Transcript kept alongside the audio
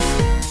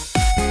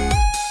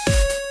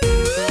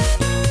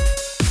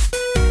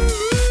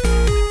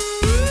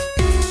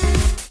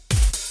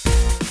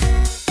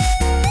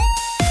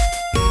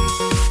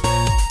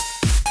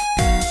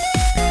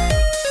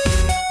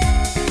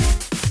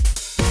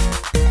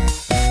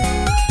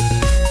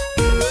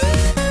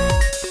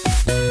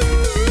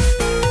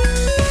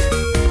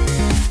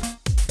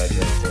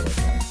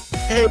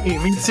Hey,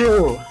 me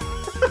too.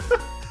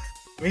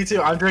 Me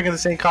too. I'm drinking the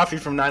same coffee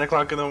from 9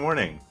 o'clock in the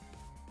morning.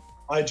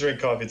 I drink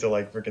coffee till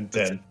like freaking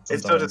 10.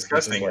 It's so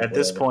disgusting. Like At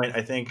this point,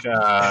 I think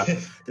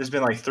there's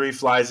been like 3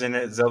 flies in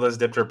it. Zelda's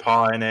dipped her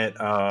paw in it.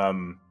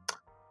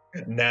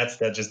 Gnats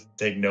that just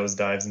take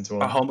nosedives into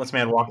them. A homeless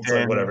man walked It's in.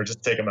 like, whatever,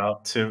 just take them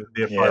out. To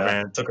the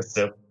apartment. Took a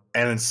sip.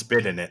 And then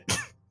spit in it.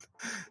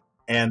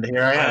 And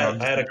here I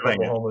am. I had a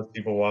couple homeless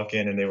people walk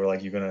in and they were like,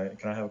 can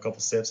I have a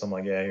couple sips? I'm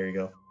like, yeah, here you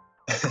go.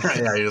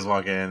 Yeah, you just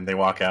walk in, they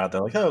walk out.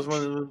 They're like, "Oh, it was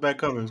one of the back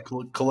cover. It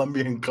was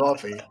Colombian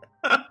coffee."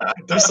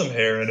 There's some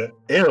hair in it.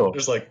 Ew.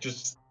 There's like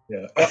just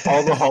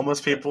All the homeless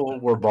people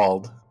were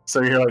bald,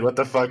 so you're like, "What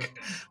the fuck?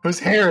 Whose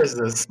hair is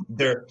this?"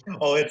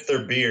 It's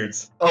their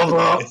beards.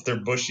 Oh, it's their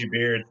bushy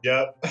beards.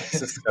 Yep,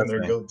 and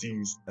their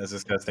goatees. That's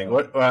disgusting.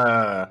 What?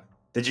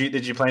 Did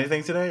you play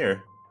anything today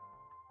or?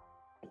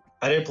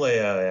 I didn't play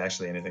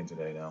actually anything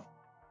today. No.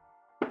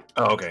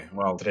 Oh, okay.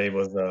 Well, today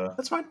was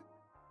that's fine.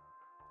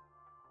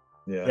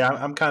 Yeah. Yeah,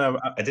 I'm kind of.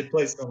 I did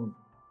play some.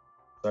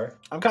 Sorry.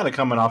 I'm kind of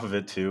coming off of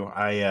it too.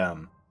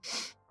 I'm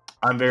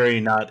very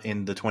not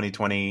in the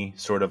 2020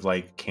 sort of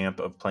like camp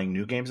of playing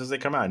new games as they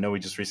come out. I know we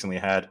just recently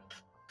had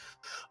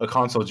a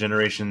console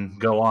generation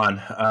go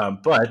on,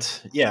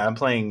 but yeah, I'm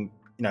playing.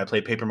 I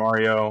played Paper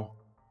Mario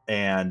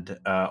and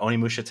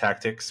Onimusha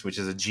Tactics, which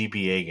is a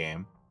GBA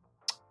game.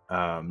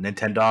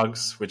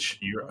 Nintendogs,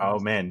 which oh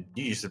man,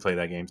 you used to play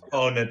that game.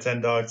 Oh,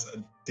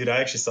 Nintendogs, dude!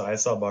 I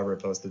saw Barbara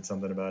posted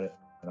something about it.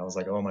 And I was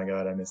like, "Oh my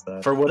god, I missed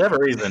that." For whatever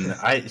reason,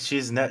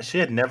 she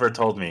had never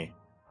told me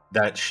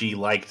that she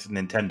liked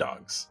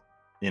Nintendogs,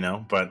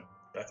 but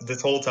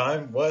this whole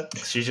time, what?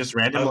 She just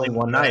randomly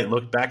one night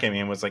looked back at me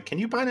and was like, "Can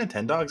you buy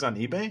Nintendogs on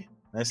eBay?"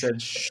 And I said,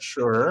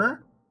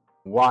 "Sure."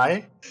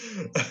 Why?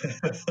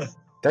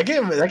 That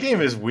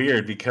game is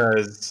weird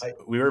because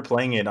we were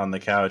playing it on the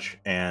couch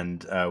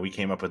and we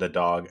came up with a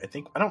dog.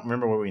 I don't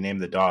remember what we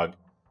named the dog.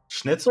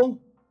 Schnitzel?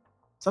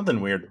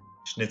 Something weird.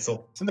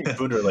 Schnitzel. Something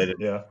food related.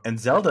 Yeah. And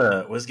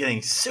Zelda was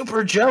getting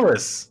super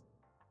jealous.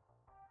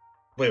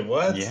 Wait,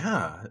 what?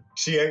 Yeah.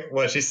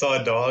 She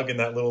saw a dog in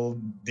that little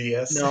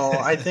DS? No,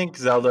 I think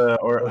Zelda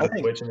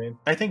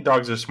I think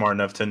dogs are smart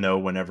enough to know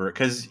whenever,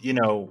 because you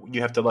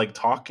have to like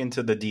talk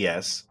into the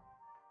DS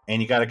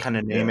and you got to kind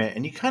of name it,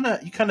 and you kind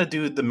of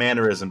do the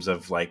mannerisms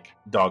of like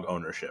dog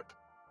ownership.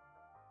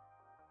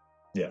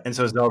 Yeah. And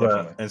so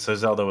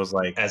Zelda was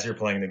like, as you're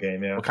playing the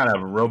game, yeah. What kind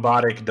of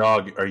robotic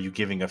dog are you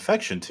giving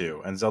affection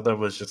to? And Zelda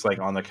was just like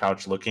on the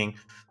couch looking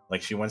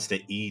like she wants to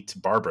eat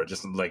Barbara,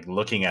 just like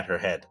looking at her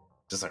head.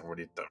 Just like, what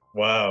do you think?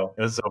 Wow.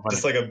 It was so funny.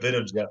 Just like a bit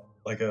of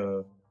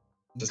a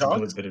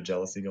bit of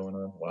jealousy going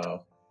on.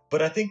 Wow.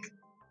 But I think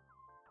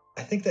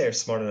they're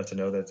smart enough to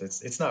know that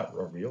it's not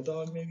a real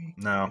dog, maybe?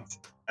 No.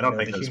 I don't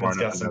think they're smart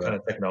enough got some kind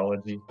of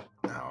technology.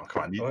 No,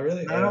 come on. Oh,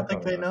 really? I don't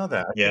think they know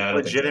that. Yeah,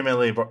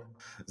 legitimately,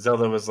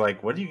 Zelda was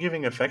like, "What are you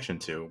giving affection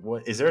to?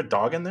 What is there a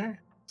dog in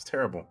there?" It's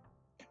terrible.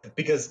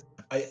 Because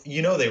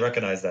they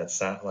recognize that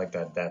sound, like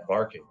that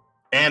barking,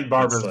 and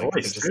Barbara's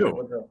voice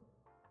too.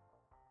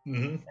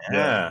 Mm-hmm.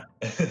 Yeah.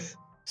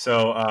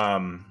 So,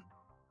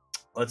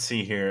 let's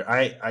see here.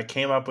 I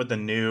came up with a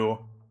new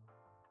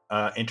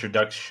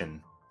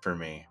introduction for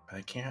me.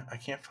 I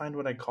can't find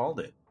what I called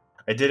it.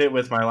 I did it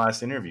with my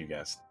last interview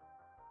guest.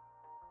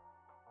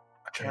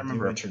 I can't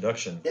remember.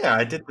 Introduction. Yeah,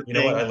 I did. You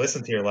know what? I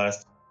listened to your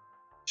last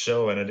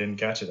show and I didn't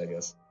catch it, I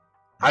guess.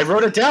 I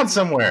wrote it down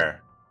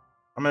somewhere.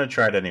 I'm going to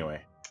try it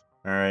anyway.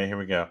 All right, here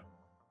we go.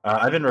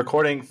 I've been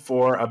recording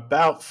for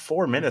about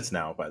 4 minutes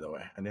now, by the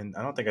way. I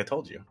don't think I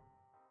told you.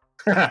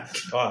 I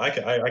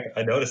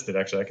noticed it,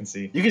 actually. I can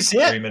see. You can see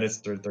it? 3 minutes,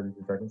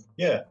 32 seconds.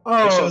 Yeah.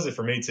 Oh. It shows it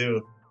for me,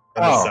 too.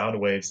 And the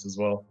sound waves as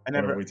well,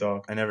 whenever we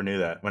talk. I never knew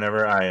that.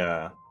 Whenever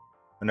I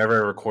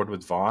record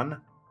with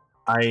Vaughn,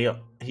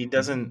 he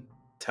doesn't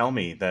tell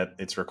me that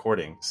it's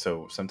recording,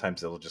 so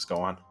sometimes it'll just go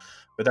on.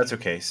 But that's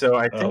okay. So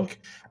I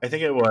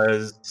think it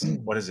was,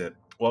 what is it?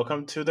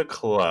 Welcome to the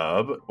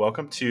club.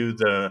 Welcome to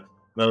the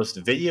most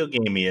video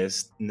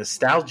gamiest,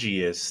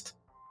 nostalgiest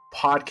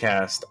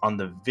podcast on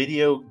the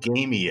video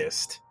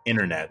gamiest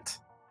internet.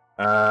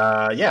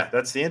 Yeah,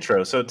 that's the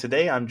intro. So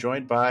today I'm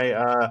joined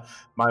by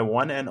my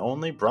one and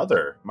only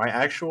brother, my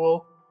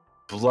actual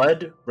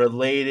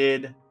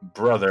blood-related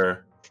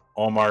brother,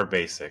 Omar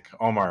Basic.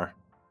 Omar,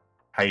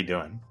 how you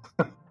doing?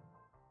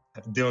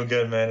 Doing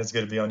good, man. It's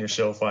good to be on your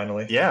show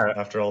finally. Yeah,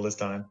 after all this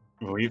time.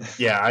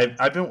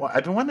 I've been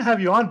wanting to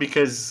have you on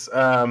because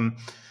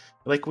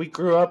like we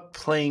grew up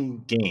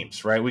playing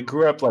games, right? We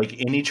grew up like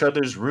in each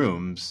other's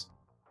rooms,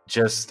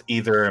 just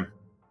either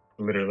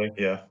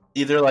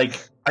like,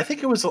 I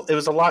think it was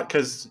a lot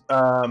because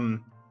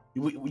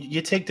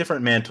you take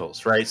different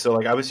mantles, right? So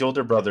like I was the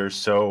older brother,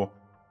 so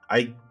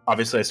I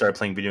started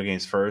playing video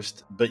games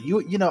first, but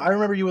I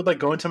remember you would like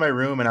go into my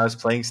room and I was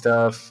playing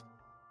stuff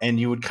and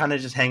you would kind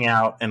of just hang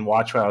out and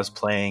watch what I was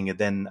playing, and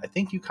then I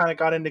think you kind of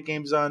got into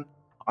games on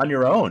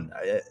your own.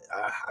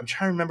 I'm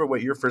trying to remember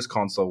what your first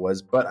console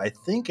was, but I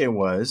think it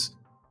was,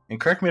 and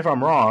correct me if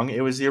I'm wrong,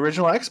 it was the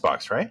original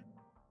Xbox, right?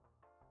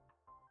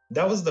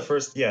 That was the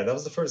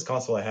first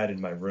console I had in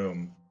my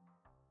room.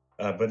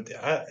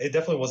 It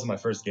definitely wasn't my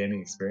first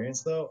gaming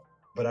experience though.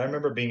 But I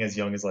remember being as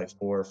young as like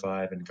 4 or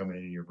 5 and coming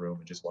into your room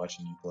and just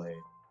watching you play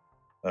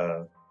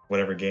uh,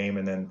 whatever game.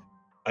 And then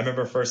I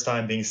remember first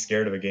time being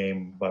scared of a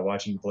game by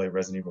watching you play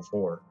Resident Evil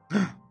 4,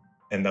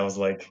 and that was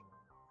like,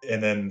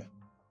 and then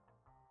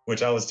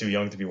which I was too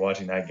young to be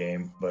watching that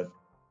game, but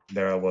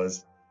there I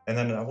was. And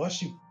then I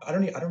watched you. I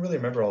don't really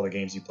remember all the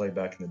games you played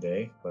back in the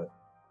day, but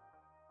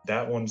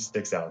that one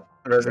sticks out.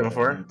 Resident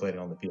Evil Definitely. 4? You played it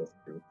on the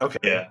PS2. Okay.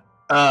 Yeah.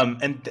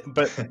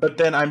 But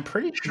then I'm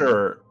pretty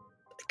sure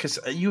because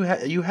you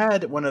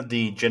had one of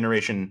the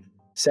Generation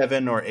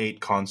 7 or 8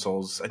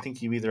 consoles. I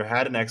think you either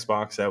had an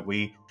Xbox that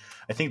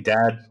I think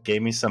Dad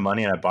gave me some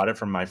money and I bought it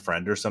from my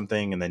friend or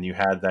something, and then you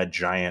had that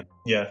giant.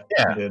 Yeah.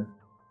 Yeah. You did.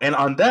 And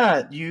on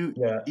that, you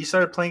Yeah.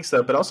 started playing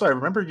stuff, but also I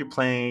remember you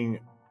playing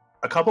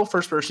a couple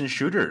first-person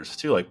shooters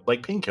too,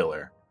 like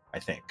Painkiller, I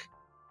think.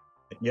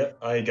 Yep.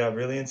 I got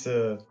really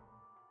into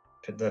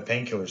the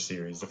Painkiller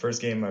series. The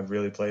first game I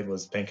really played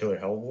was Painkiller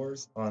Hell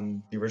Wars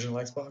on the original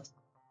Xbox,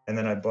 and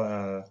then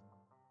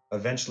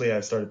eventually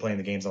I started playing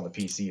the games on the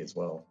PC as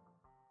well,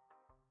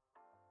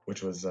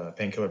 which was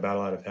Painkiller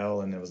Battle Out of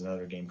Hell, and there was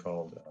another game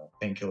called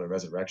Painkiller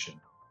Resurrection,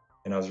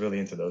 and I was really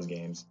into those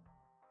games.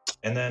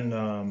 And then,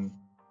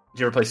 did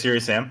you ever play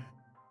Serious Sam?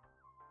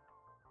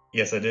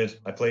 Yes, I did.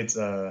 I played.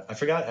 I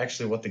forgot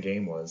actually what the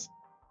game was.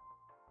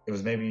 It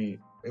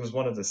was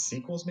one of the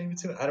sequels, maybe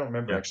to it. I don't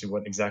remember actually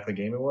what exactly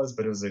game it was,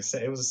 but it was a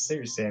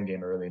Serious Sam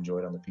game I really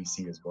enjoyed on the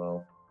PC as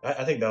well.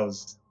 I think that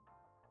was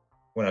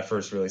when I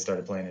first really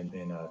started playing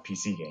in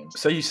PC games.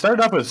 So you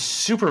started off with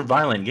super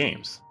violent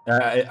games.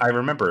 I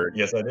remember.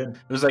 Yes, I did.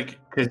 It was like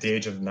at the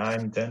age of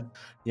 9, 10.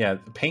 Yeah,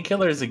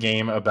 Painkiller is a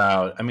game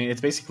about. I mean, it's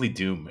basically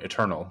Doom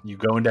Eternal. You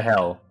go into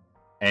hell,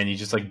 and you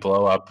just like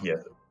blow up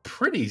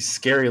pretty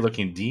scary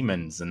looking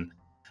demons, and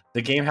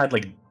the game had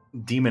like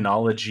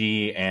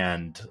demonology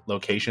and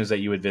locations that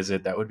you would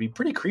visit that would be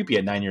pretty creepy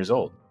at 9 years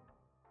old.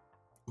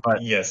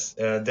 But yes,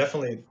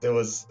 definitely there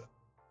was.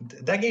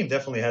 That game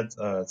definitely had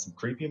some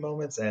creepy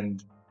moments,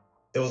 and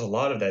there was a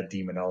lot of that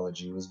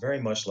demonology. It was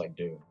very much like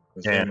Doom. It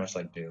was very much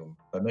like Doom,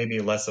 but maybe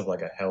less of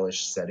like a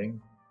hellish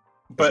setting.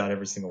 But not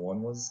every single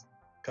one was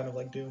kind of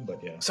like Doom,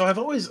 but yeah. So I've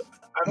always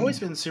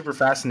been super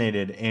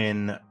fascinated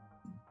in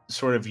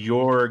sort of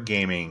your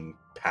gaming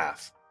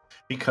path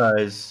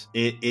because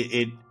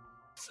it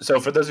so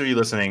for those of you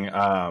listening,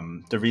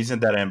 the reason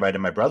that I invited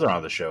my brother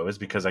on the show is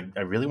because I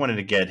really wanted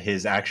to get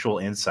his actual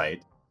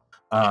insight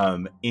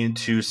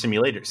into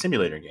simulator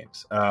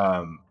games.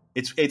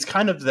 It's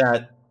kind of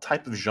that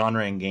type of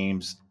genre in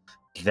games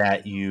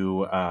that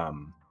you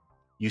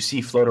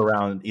see float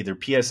around either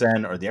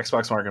PSN or the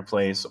Xbox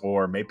Marketplace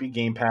or maybe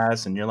Game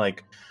Pass, and you're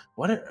like,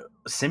 what are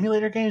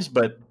simulator games?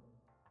 But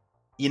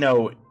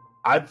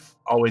I've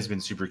always been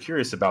super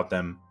curious about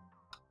them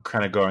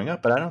kind of growing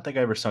up, but I don't think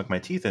I ever sunk my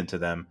teeth into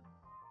them.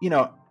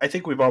 I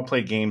think we've all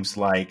played games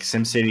like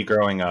SimCity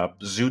growing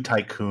up, Zoo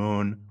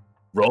Tycoon,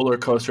 Roller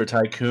Coaster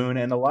Tycoon,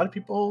 and a lot of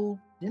people,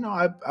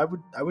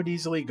 I would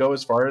easily go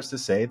as far as to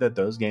say that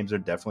those games are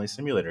definitely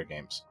simulator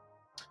games.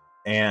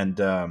 And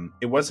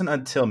it wasn't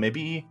until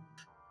maybe,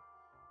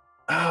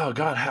 oh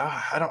god,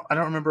 I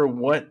don't remember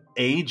what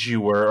age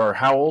you were or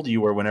how old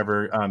you were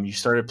whenever you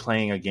started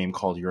playing a game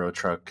called Euro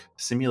Truck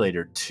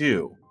Simulator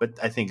 2. But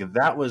I think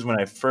that was when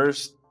I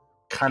first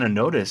kind of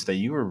noticed that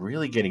you were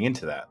really getting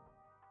into that.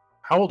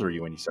 How old were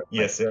you when you started?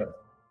 Yes, yeah.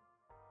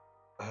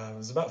 I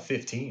was about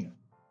 15.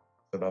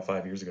 About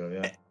 5 years ago,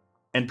 yeah.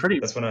 And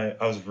that's when I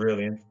was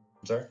really in.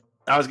 I'm sorry?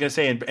 I was going to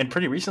say, and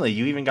pretty recently,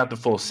 you even got the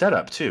full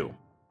setup, too.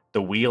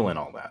 The wheel and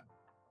all that.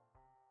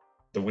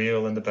 The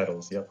wheel and the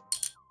pedals, yep.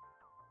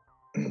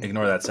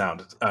 Ignore that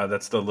sound.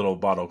 That's the little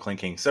bottle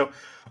clinking. So,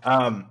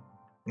 no,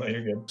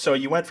 you're good. So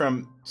you went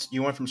from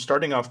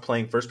starting off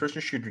playing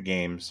first-person shooter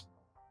games.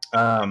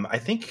 I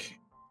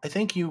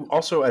think you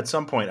also at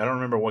some point, I don't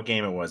remember what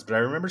game it was, but I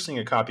remember seeing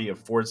a copy of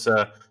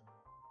Forza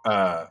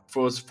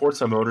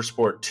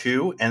Motorsport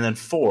 2 and then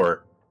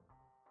 4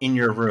 in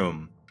your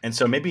room. And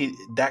so maybe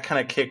that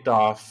kind of kicked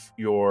off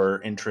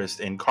your interest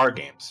in car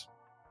games.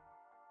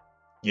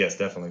 Yes,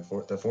 definitely.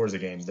 The Forza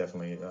games,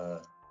 definitely.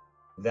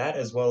 That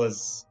as well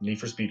as Need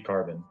for Speed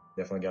Carbon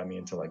definitely got me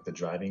into like the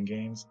driving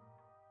games.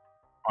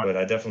 But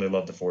I definitely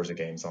love the Forza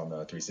games on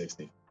the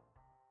 360.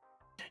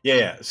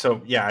 Yeah.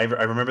 So, yeah, I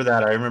remember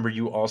that. I remember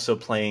you also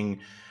playing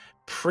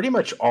pretty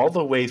much all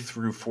the way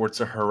through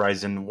Forza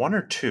Horizon 1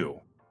 or 2?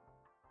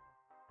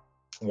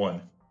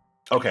 1.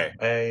 Okay.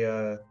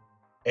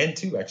 And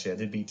 2, actually. I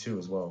did beat 2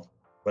 as well.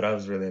 But I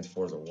was really into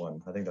Forza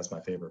 1. I think that's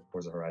my favorite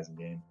Forza Horizon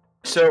game.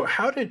 So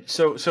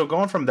so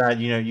going from that,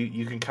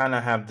 you can kind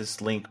of have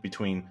this link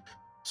between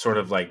sort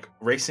of like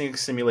racing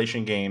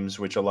simulation games,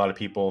 which a lot of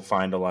people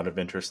find a lot of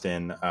interest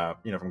in,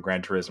 from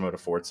Gran Turismo to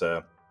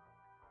Forza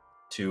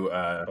to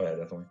yeah,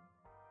 definitely.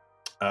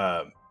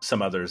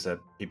 Some others that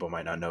people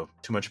might not know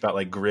too much about,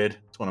 like Grid.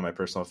 It's one of my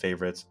personal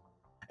favorites.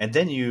 And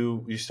then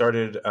you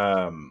started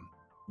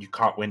you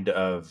caught wind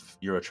of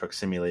Euro Truck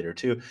Simulator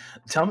 2.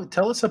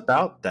 Tell us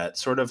about that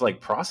sort of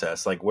like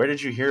process. Like, where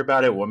did you hear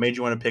about it? What made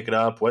you want to pick it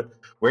up? Where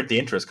did the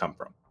interest come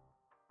from?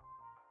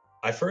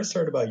 I first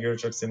heard about Euro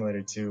Truck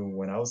Simulator 2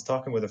 when I was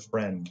talking with a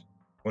friend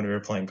when we were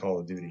playing Call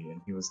of Duty,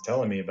 and he was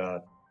telling me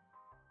about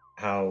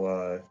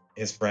how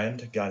his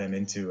friend got him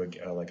into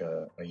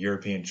a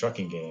European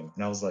trucking game,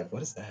 and I was like,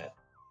 "What is that?"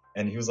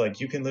 And he was like,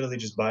 "You can literally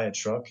just buy a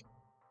truck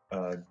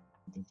uh,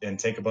 and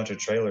take a bunch of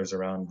trailers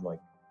around like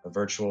a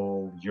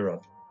virtual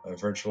Europe, a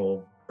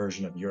virtual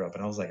version of Europe."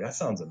 And I was like, "That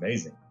sounds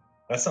amazing.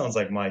 That sounds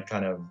like my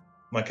kind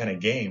of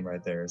game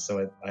right there."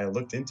 So I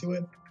looked into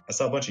it. I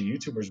saw a bunch of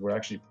YouTubers were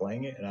actually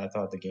playing it, and I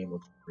thought the game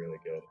looked really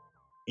good.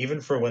 Even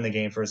for when the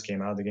game first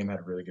came out, the game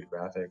had really good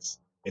graphics.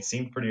 It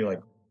seemed pretty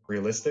like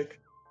realistic,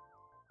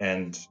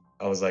 and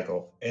I was like,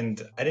 oh,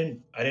 and I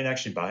didn't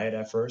actually buy it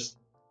at first.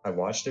 I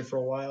watched it for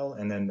a while,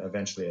 and then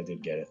eventually I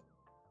did get it.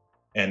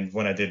 And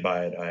when I did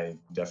buy it, I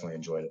definitely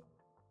enjoyed it.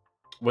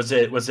 Was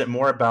it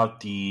more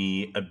about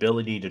the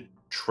ability to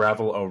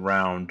travel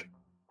around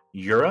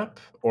Europe,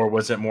 or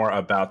was it more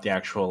about the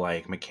actual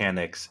like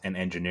mechanics and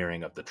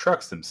engineering of the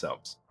trucks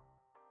themselves?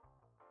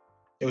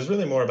 It was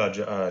really more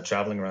about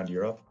traveling around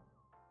Europe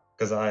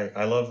because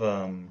I love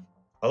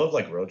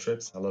like road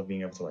trips. I love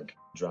being able to like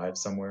drive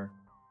somewhere,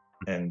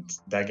 and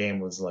that game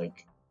was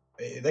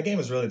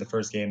really the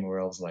first game where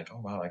I was like, oh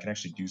wow, I can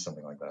actually do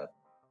something like that,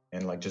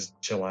 and like just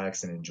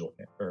chillax and enjoy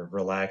or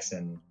relax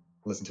and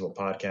listen to a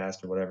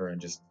podcast or whatever,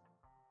 and just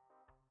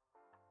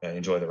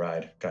enjoy the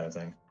ride kind of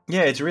thing.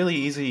 Yeah, it's really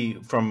easy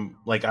from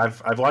like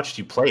I've watched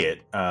you play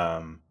it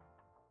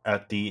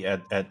at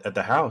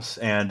the house,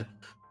 and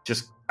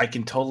just I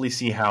can totally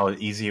see how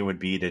easy it would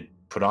be to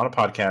put on a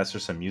podcast or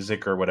some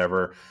music or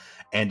whatever,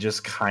 and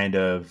just kind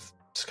of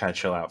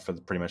chill out for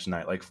pretty much the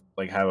night, like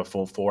have a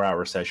full 4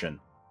 hour session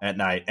at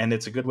night, and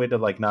it's a good way to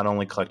like not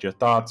only collect your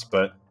thoughts,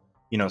 but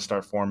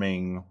start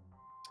forming.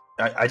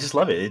 I just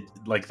love it.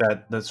 Like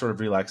that sort of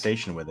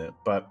relaxation with it.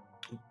 But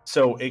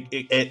so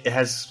it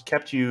has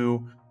kept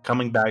you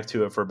coming back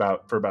to it for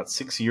about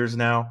 6 years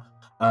now.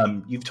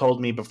 You've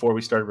told me before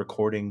we started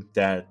recording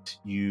that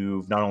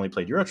you've not only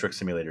played Euro Truck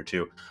Simulator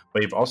 2,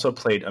 but you've also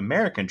played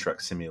American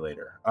Truck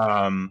Simulator.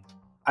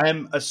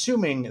 I'm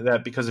assuming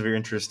that because of your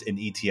interest in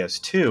ETS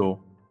 2,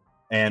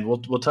 and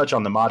we'll touch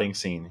on the modding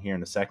scene here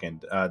in a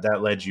second,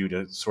 that led you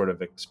to sort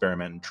of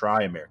experiment and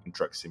try American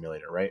Truck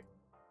Simulator, right?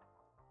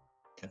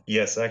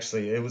 Yes,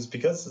 actually, it was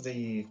because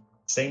the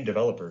same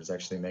developers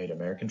actually made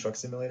American Truck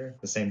Simulator,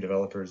 the same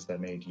developers that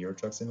made Euro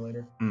Truck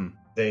Simulator. Mm.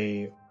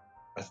 They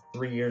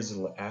 3 years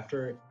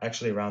after,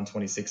 actually around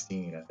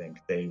 2016, I think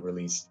they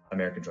released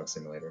American Truck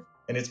Simulator,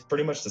 and it's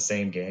pretty much the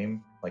same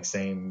game, like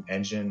same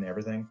engine,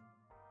 everything.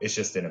 It's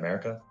just in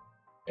America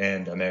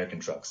and American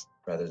trucks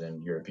rather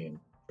than European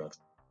trucks.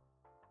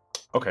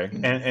 Okay,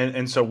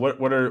 and so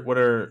what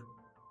are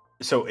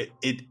so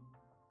it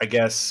I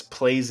guess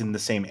plays in the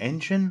same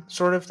engine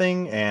sort of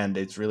thing, and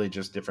it's really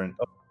just different.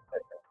 Oh,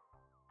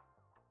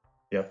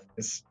 yep,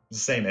 it's the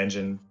same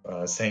engine,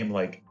 same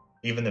like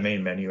even the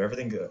main menu,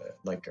 everything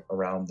like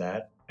around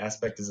that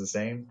aspect is the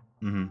same,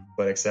 Hmm.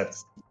 but except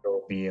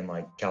it'll be in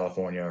like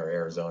California or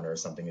Arizona or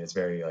something. It's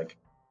very like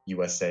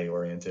USA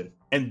oriented.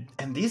 And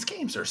these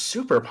games are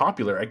super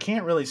popular. I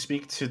can't really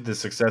speak to the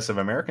success of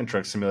American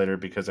Truck Simulator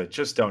because I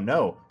just don't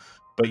know.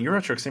 But Euro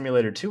Truck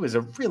Simulator 2 is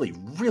a really,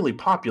 really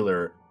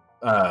popular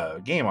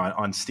game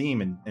on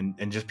Steam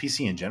and just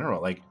PC in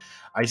general. Like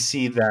I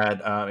see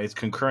that its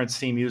concurrent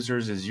Steam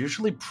users is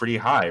usually pretty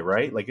high,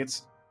 right? Like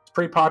it's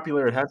pretty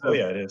popular. Oh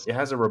yeah, it is. It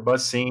has a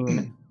robust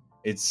scene.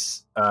 It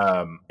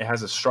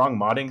has a strong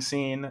modding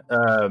scene.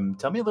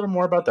 Tell me a little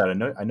more about that.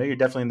 I know you're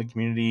definitely in the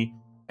community,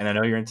 and I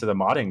know you're into the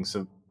modding.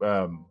 So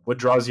what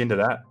draws you into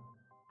that?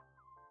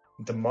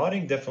 The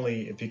modding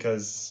definitely,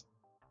 because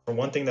for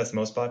one thing that's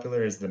most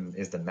popular is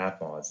the map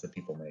mods that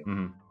people make.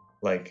 Hmm.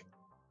 Like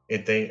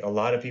they a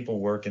lot of people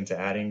work into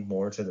adding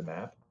more to the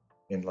map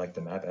in like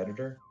the map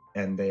editor,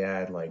 and they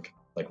add like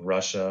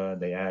Russia,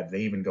 they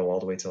even go all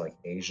the way to like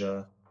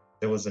Asia.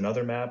 There was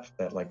another map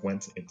that like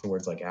went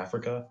towards like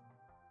Africa,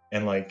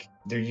 and like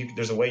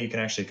there's a way you can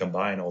actually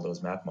combine all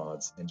those map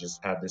mods and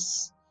just have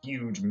this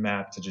huge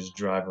map to just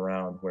drive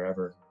around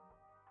wherever.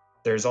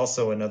 There's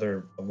also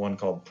another one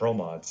called Pro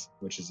Mods,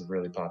 which is a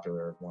really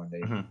popular one.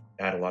 They Hmm.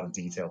 add a lot of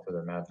detail to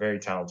their map. Very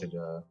talented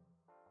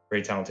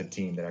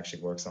team that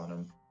actually works on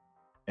them,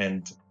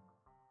 and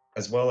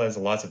as well as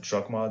lots of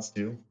truck mods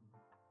too.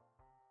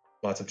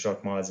 Lots of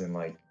truck mods, and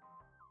like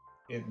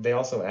they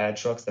also add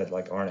trucks that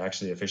like aren't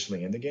actually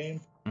officially in the game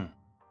Mm.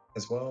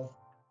 as well.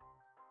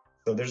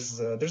 So there's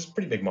a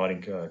pretty big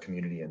modding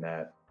community in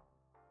that.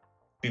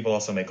 People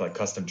also make like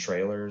custom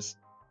trailers.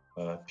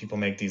 People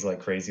make these like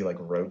crazy like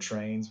road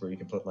trains where you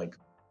can put like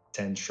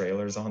 10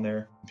 trailers on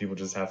there. People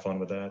just have fun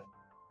with that.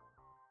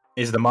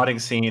 Is the modding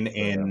scene So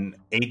yeah, in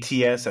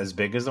ATS as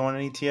big as the one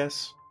in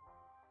ETS?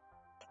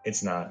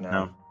 it's not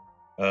No.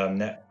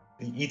 now.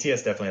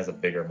 ETS definitely has a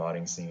bigger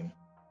modding scene.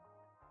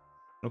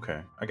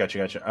 Okay, I got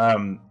you.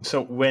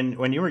 So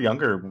when you were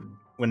younger,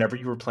 whenever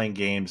you were playing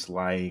games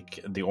like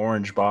the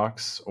Orange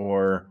Box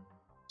or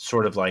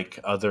sort of like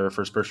other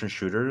first-person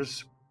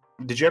shooters,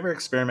 did you ever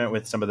experiment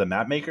with some of the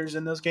map makers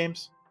in those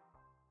games?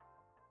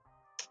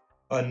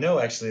 No,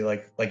 actually,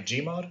 like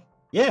Gmod.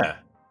 Yeah.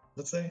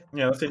 let's say.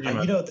 Yeah, let's say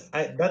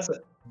Gmod.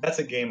 That's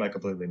a game I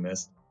completely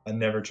missed. I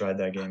never tried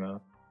that game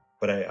out,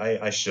 but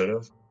I should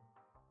have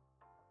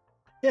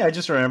Yeah, I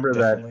just remember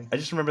that. definitely. I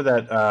just remember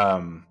that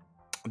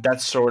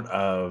that sort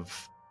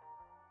of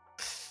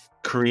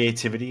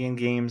creativity in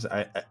games.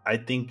 I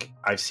think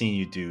I've seen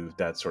you do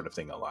that sort of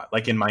thing a lot.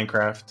 Like in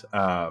Minecraft,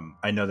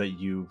 I know that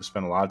you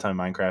spend a lot of time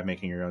in Minecraft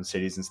making your own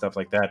cities and stuff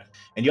like that.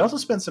 And you also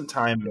spend some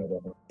time Yeah,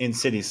 definitely. in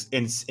cities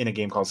in a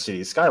game called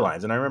Cities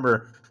Skylines. And I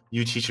remember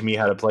you teaching me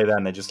how to play that,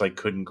 and I just like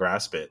couldn't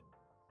grasp it.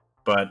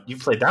 But you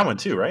played that one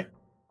too, right?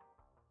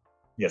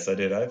 Yes, I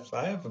did. I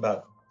have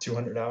about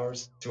 200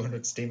 hours,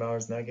 200 Steam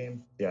hours in that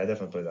game. Yeah, I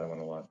definitely played that one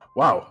a lot.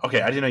 Wow.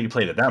 Okay, I didn't know you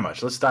played it that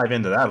much. Let's dive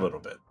into that a little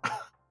bit.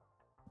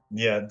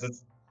 Yeah,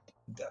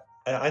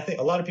 I think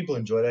a lot of people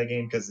enjoy that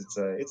game because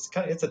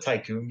it's a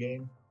tycoon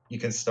game. You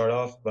can start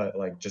off but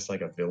like just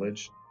like a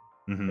village,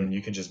 Hmm. and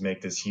you can just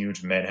make this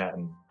huge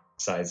Manhattan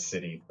sized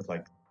city with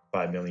like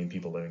 5 million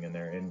people living in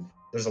there. And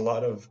there's a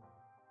lot of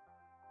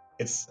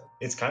it's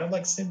kind of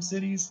like Sim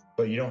Cities,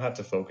 but you don't have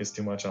to focus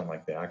too much on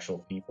like the actual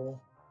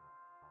people.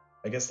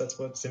 I guess that's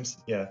what Sims.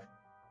 Yeah,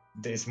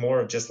 it's more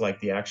of just like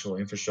the actual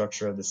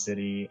infrastructure of the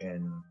city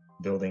and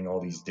building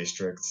all these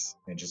districts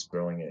and just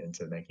growing it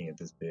into making it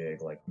this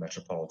big like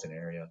metropolitan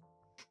area.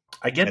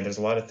 I get. And there's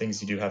a lot of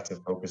things you do have to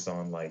focus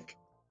on, like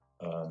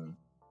um,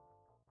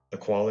 the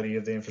quality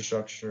of the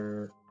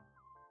infrastructure.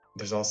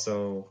 There's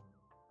also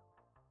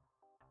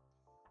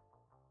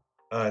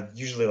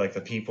usually like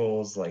the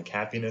people's like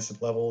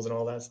happiness levels and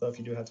all that stuff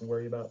you do have to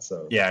worry about.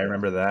 So Yeah, I yeah,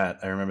 remember that.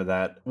 I remember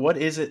that. What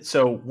is it?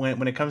 So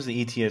when it comes to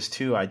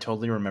ETS2, I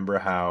totally remember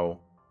how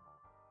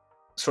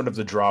sort of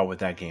the draw with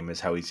that game is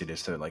how easy it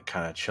is to like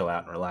kind of chill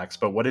out and relax.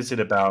 But what is it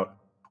about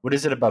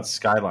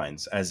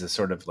Skylines as a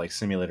sort of like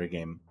simulator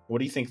game? What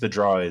do you think the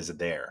draw is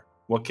there?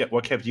 What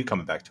kept you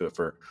coming back to it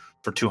for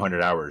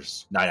 200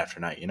 hours night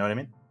after night? You know what I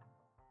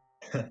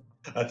mean?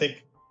 I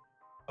think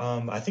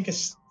I think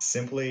it's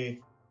simply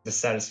the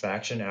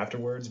satisfaction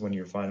afterwards when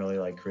you're finally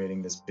like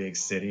creating this big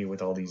city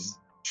with all these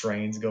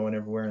trains going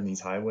everywhere and these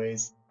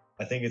highways.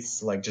 I think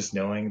it's like just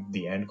knowing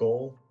the end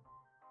goal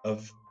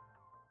of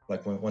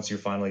like once you're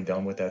finally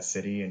done with that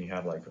city and you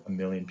have like 1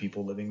 million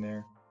people living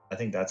there. I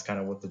think that's kind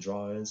of what the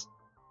draw is.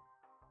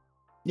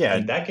 Yeah.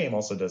 And that game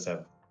also does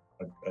have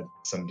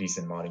some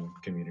decent modding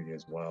community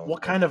as well.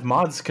 What kind of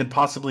mods could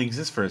possibly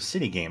exist for a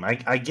city game? I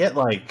get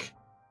like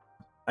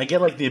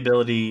the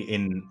ability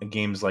in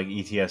games like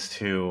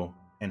ETS2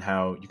 and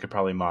how you could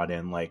probably mod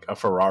in like a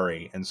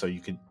Ferrari, and so you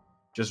could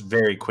just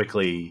very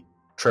quickly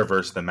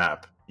traverse the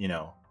map,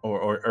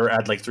 or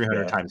add like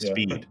 300 yeah, times yeah.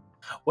 speed.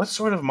 What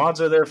sort of mods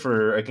are there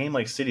for a game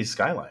like City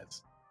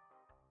Skylines?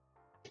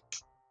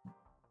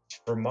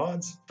 For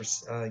mods,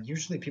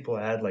 usually people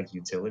add like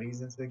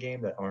utilities into the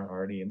game that aren't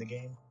already in the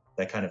game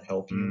that kind of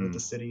help you with the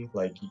Mm, city.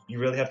 Like you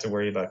really have to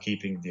worry about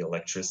keeping the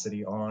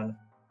electricity on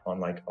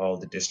like all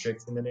the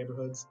districts in the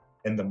neighborhoods,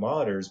 and the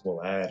modders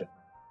will add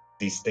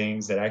these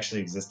things that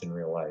actually exist in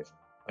real life.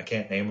 I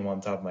can't name them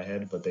on top of my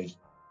head, but they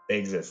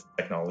exist.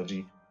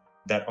 Technology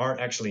that aren't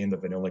actually in the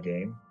vanilla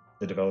game.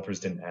 The developers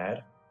didn't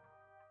add,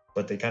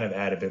 but they kind of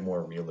add a bit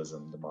more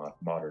realism. The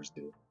modders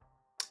do,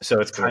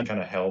 so it's so it kind kind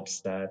of helps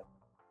the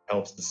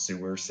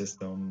sewer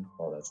system,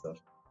 all that stuff.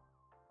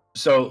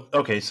 so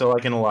okay, so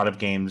like in a lot of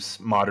games,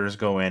 modders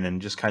go in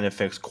and just kind of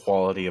fix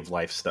quality of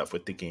life stuff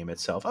with the game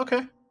itself.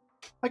 Okay,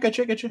 I got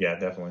you. Yeah,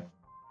 definitely.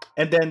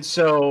 And then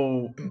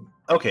so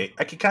okay,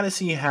 I can kind of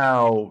see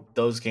how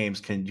those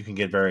games you can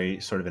get very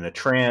sort of in a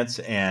trance,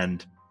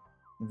 and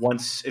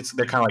once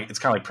they're kind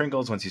of like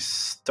Pringles. Once you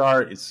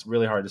start, it's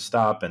really hard to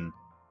stop, and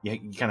you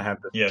kind of have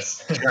this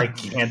Yes,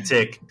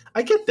 gigantic.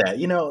 I get that,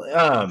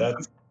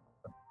 that's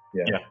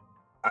yeah. yeah.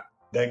 I,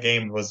 That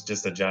game was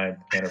just a giant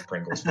can of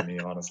Pringles for me,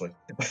 honestly.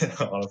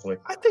 Honestly,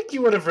 I think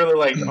you would have really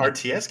liked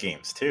RTS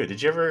games too.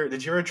 Did you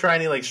ever try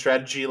any like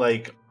strategy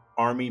like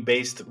army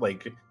based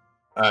like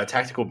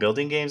tactical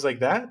building games like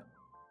that?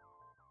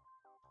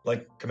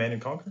 like Command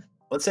and Conquer,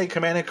 Let's say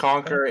Command and kind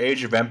of Conquer,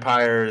 Age of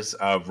Empires,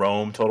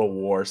 Rome, Total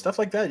War, stuff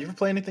like that. You ever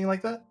play anything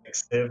like that? like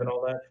Civ and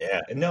all that. Yeah.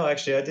 And no,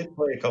 actually, I did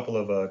play a couple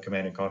of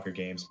Command and Conquer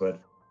games, but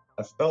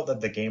I felt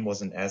that the game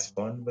wasn't as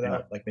fun Yeah.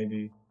 without like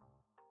maybe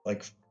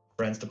like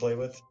friends to play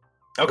with,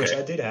 which Okay.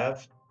 I did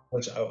have.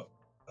 Which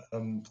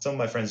some of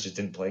my friends just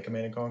didn't play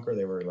Command and Conquer.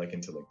 They were like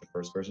into like the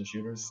first person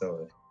shooters,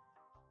 so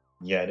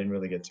yeah, I didn't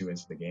really get too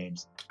into the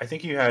games. I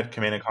think you had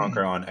Command and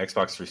Conquer on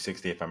Xbox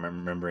 360, if I'm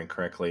remembering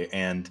correctly,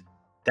 and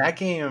that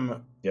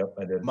game, Yep,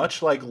 I did.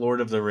 much like Lord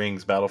of the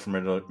Rings: Battle for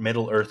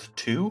Middle Earth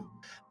 2,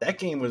 that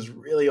game was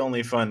really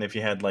only fun if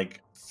you had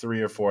like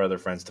 3 or 4 other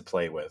friends to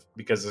play with,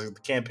 because the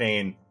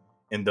campaign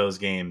in those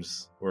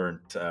games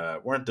weren't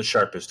the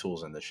sharpest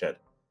tools in the shed,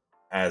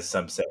 as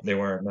some say. They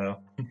weren't, no.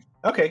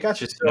 Okay,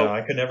 gotcha. No, So,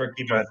 I could never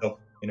keep go ahead. myself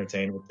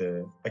entertained with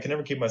the. I could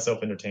never keep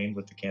myself entertained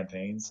with the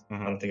campaigns. I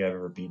Mhm. don't think I've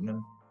ever beaten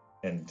them,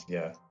 and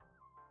yeah,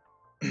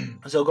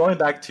 So going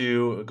back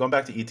to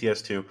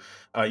ETS2,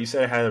 you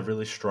said it had a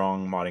really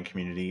strong modding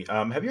community.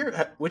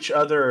 Which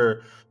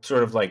other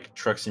sort of like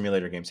truck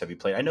simulator games have you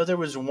played? I know there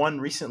was one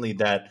recently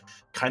that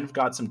kind of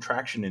got some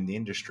traction in the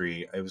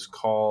industry. It was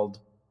called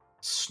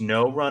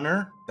Snow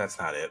Runner. That's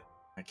not it.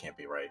 That can't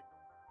be right.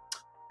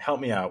 Help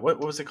me out. What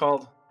was it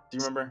called? Do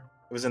you remember?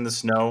 It was in the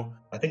snow.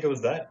 I think it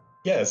was that.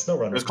 Yeah, it's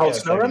SnowRunner. It was called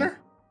Snow Runner?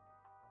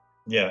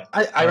 Yeah.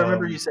 I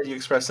remember you said you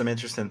expressed some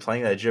interest in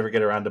playing that. Did you ever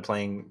get around to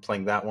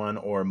playing that one,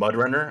 or Mud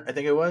Runner? I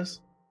think it was.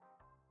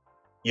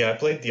 Yeah, I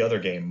played the other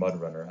game, Mud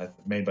Runner,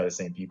 made by the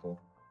same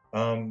people.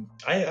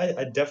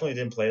 I definitely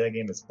didn't play that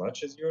game as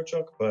much as Euro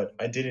Truck, but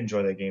I did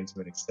enjoy that game to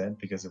an extent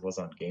because it was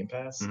on Game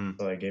Pass,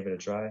 so I gave it a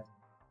try.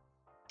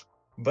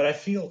 But I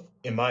feel,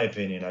 in my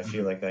opinion, I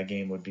feel like that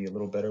game would be a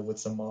little better with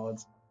some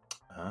mods.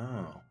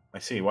 Oh, I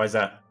see. Why is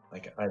that?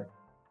 Like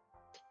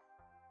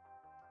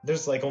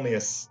there's only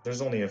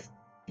a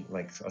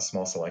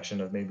small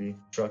selection of maybe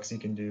trucks you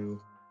can do,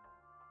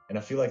 and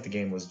I feel like the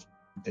game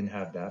didn't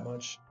have that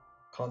much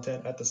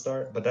content at the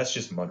start, but that's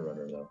just Mud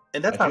Runner though.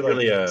 And that's not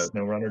really a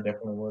Snow Runner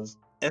definitely was.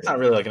 It's not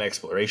really like an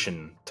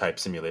exploration type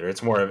simulator.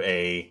 It's more of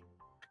a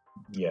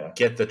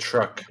get the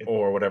truck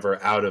or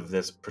whatever out of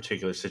this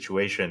particular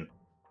situation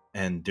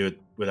and do it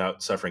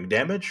without suffering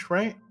damage,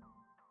 right?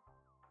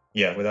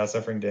 Yeah, without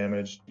suffering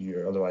damage.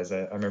 Otherwise,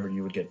 I remember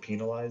you would get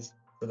penalized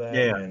for that.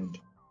 Yeah. And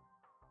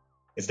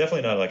it's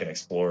definitely not like an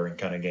exploring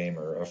kind of game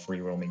or a free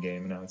roaming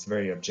game. No, it's a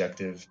very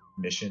objective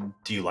mission.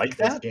 Do you like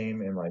that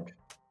game? And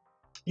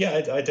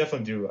yeah, I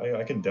definitely do.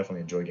 I can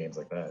definitely enjoy games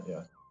like that.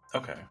 Yeah.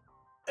 Okay.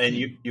 And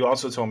you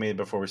also told me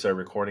before we started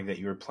recording that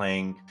you were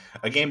playing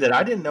a game that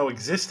I didn't know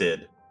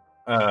existed,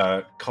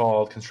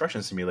 called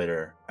Construction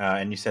Simulator,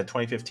 and you said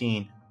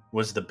 2015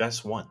 was the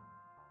best one.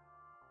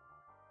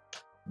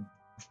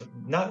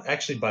 Not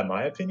actually by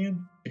my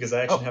opinion, because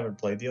I actually haven't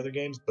played the other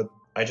games, but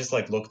I just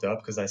looked up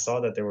because I saw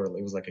that it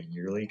was like a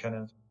yearly kind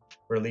of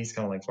release,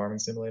 kind of like Farming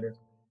Simulator.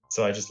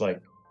 So I just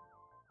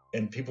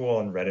and people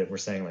on Reddit were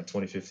saying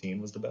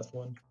 2015 was the best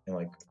one,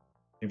 and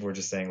people were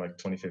just saying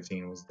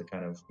 2015 was the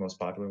kind of most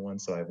popular one.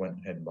 So I went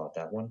ahead and bought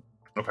that one.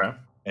 Okay.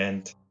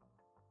 And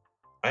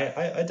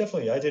I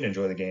did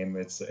enjoy the game.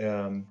 It's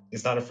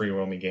not a free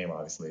roaming game,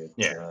 obviously.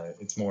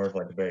 It's more of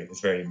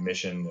it's very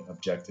mission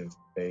objective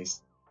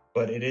based,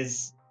 but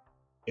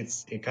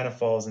it kind of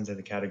falls into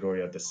the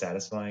category of the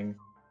satisfying,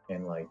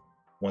 and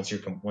once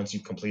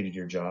you've completed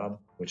your job,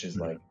 which is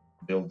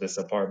build this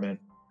apartment,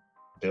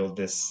 build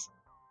this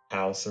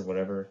house or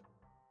whatever,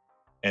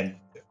 and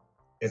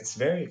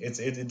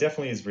it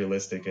definitely is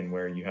realistic in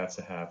where you have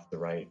to have the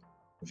right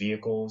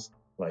vehicles,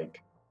 what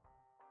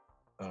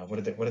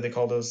do they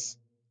call those?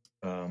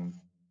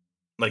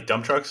 Like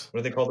dump trucks?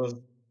 What do they call those?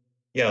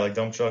 Yeah, like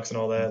dump trucks and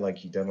all that.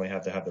 You definitely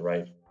have to have the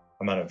right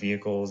amount of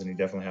vehicles, and you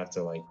definitely have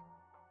to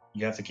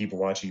you have to keep a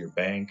watch of your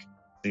bank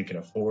so you can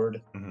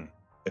afford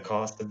the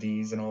cost of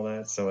these and all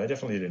that. So I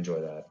definitely did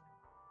enjoy that.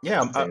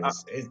 Yeah,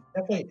 it's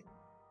definitely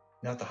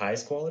not the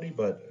highest quality,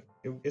 but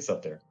it's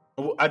up there.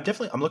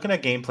 I'm looking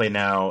at gameplay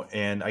now,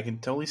 and I can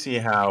totally see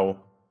how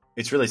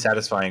it's really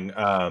satisfying.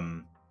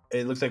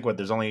 It looks like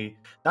there's only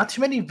not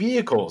too many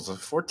vehicles,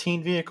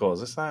 14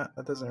 vehicles. That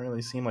doesn't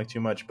really seem like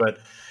too much, but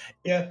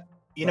yeah,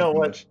 you know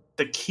what? Much.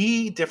 The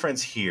key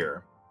difference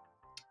here,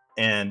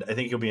 and I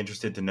think you'll be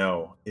interested to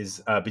know,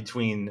 is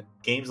between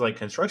games like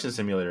Construction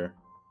Simulator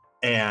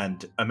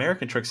and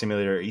American Truck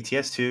Simulator,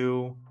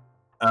 ETS2.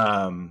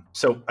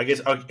 So I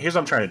guess here's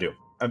what I'm trying to do.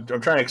 I'm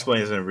trying to explain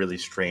this in a really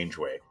strange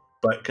way.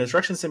 But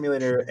Construction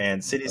Simulator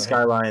and City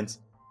Skylines,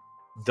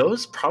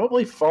 those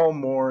probably fall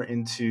more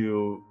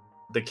into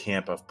the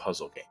camp of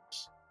puzzle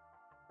games,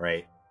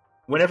 right?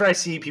 Whenever I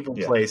see people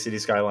play City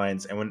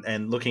Skylines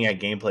and looking at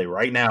gameplay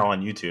right now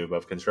on YouTube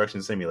of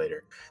Construction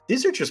Simulator,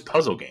 these are just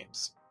puzzle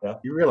games. Yeah.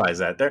 You realize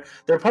that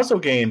they're puzzle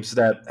games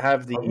that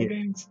have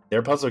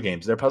They're puzzle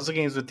games. They're puzzle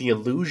games with the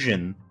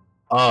illusion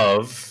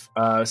of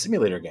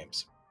simulator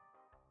games.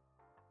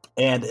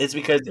 And it's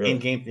because in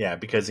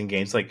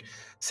games like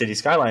City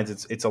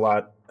Skylines, it's a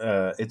lot.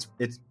 It's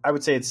I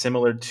would say it's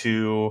similar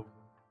to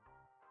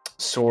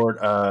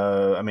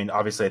I mean,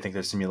 obviously, I think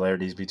there's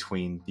similarities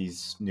between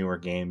these newer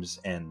games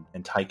and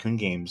Tycoon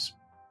games,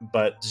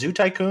 but Zoo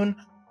Tycoon,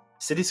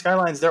 City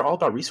Skylines, they're all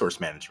about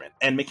resource management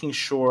and making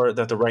sure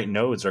that the right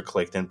nodes are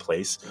clicked in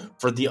place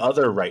for the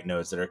other right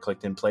nodes that are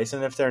clicked in place.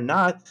 And if they're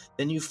not,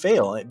 then you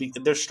fail.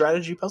 They're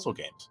strategy puzzle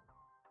games.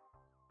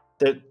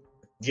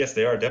 Yes,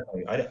 they are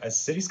definitely.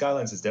 City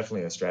Skylines is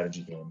definitely a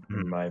strategy game,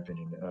 in my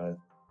opinion.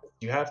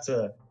 You have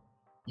to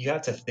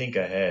think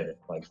ahead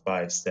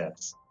 5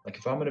 steps.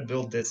 If I'm going to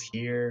build this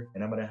here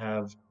and I'm going to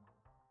have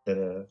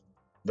the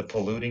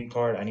polluting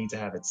part, I need to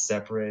have it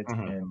separate.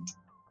 And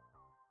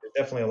there's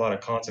definitely a lot of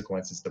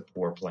consequences to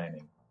poor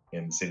planning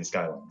in City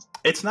Skylines.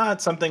 It's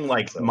not something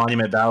like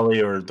Monument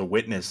Valley or the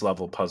Witness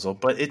level puzzle,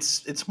 but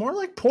it's more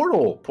like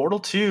Portal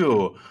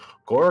 2,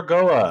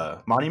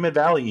 Gorogoa, Monument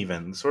Valley,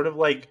 even sort of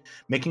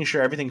making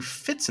sure everything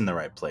fits in the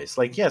right place.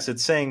 Yes,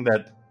 it's saying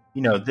that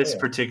this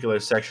particular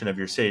section of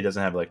your city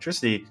doesn't have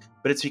electricity,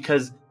 but it's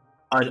because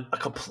a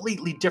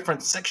completely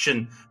different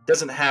section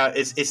doesn't have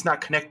it's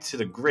not connected to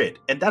the grid,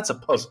 and that's a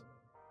puzzle.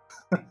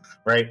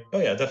 Right? Oh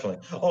yeah,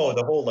 definitely. Oh,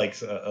 the whole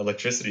like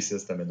electricity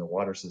system and the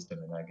water system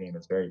in that game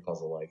is very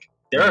puzzle like.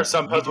 There are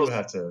some You do puzzles.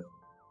 have to.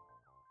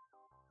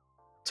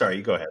 Sorry,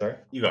 you go ahead. Sorry.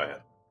 You go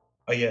ahead.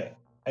 Oh yeah.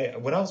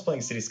 When I was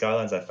playing City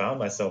Skylines, I found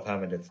myself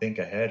having to think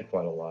ahead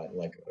quite a lot,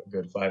 like a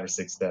good 5 or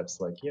 6 steps.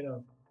 Like,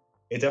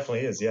 it definitely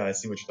is. Yeah, I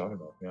see what you're talking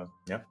about.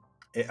 Yeah.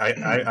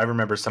 I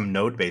remember some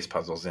node-based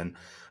puzzles in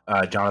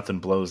Jonathan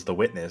Blow's The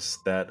Witness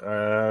that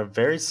are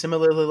very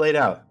similarly laid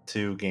out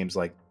to games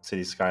like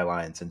City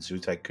Skylines and Zoo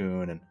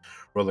Tycoon and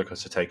Roller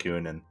Coaster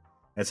Tycoon and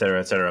et cetera,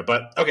 et cetera.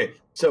 But okay,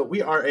 so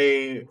we are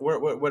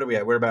what are we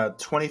at? We're about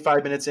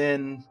 25 minutes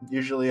in.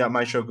 Usually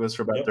my show goes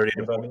for about Yep, 30 to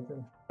 25 40, minutes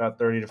in. about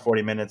 30 to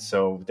 40 minutes,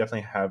 so we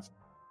definitely have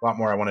a lot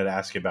more I wanted to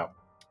ask you about.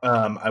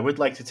 I would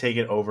like to take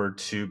it over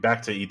to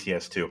back to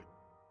ETS2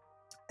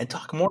 and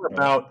talk more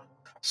about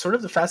sort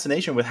of the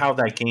fascination with how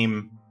that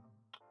game,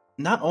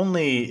 not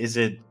only is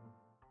it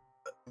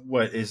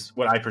what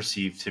I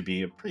perceive to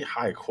be a pretty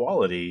high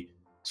quality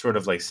sort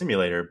of like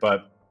simulator,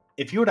 but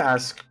if you were to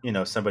ask,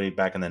 somebody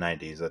back in the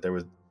 90s that there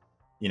was,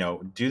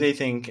 do they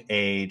think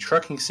a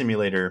trucking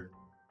simulator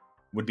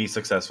would be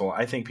successful?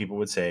 I think people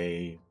would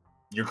say,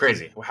 you're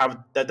crazy.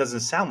 How that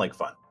doesn't sound like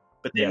fun,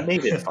 but they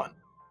made it fun,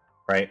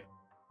 right?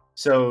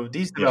 So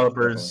these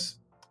developers,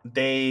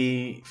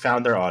 they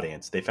found their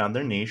audience, they found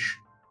their niche,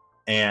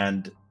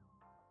 and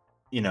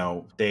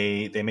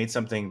they made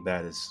something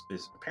that is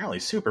apparently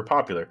super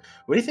popular.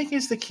 What do you think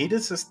is the key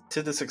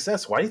to the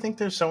success? Why do you think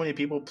there's so many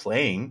people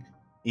playing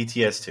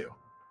ETS2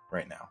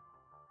 right now?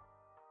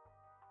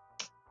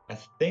 I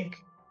think.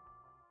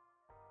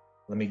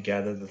 Let me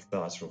gather the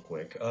thoughts real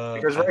quick.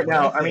 Because right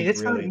now, I mean,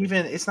 it's not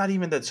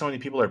even that so many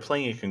people are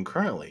playing it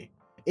concurrently.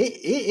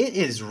 It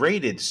is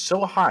rated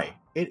so high.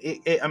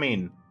 I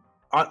mean,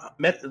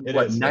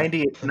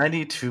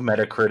 92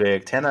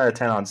 Metacritic, 10 out of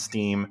 10 on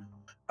Steam,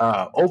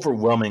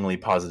 overwhelmingly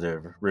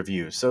positive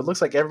reviews. So it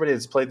looks like everybody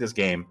that's played this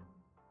game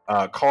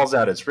calls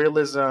out its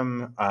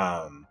realism.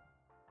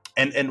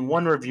 And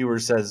one reviewer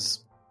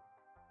says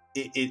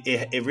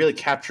it really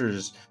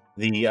captures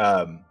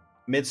the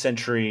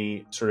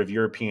mid-century sort of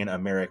European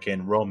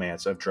American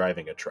romance of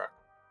driving a truck.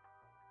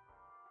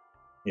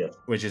 Yeah,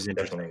 which is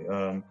interesting.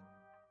 Definitely.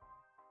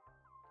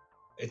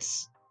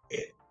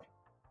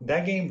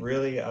 That game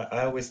really.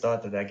 I always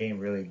thought that game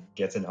really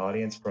gets an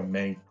audience from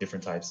many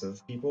different types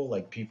of people,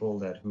 like people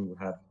who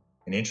have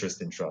an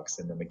interest in trucks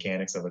and the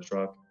mechanics of a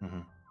truck,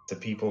 to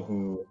people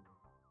who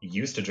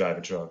used to drive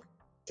a truck,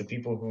 to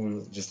people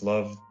who just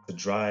love to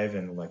drive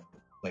and like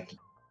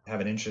have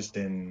an interest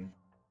in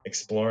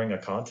exploring a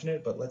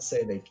continent, but let's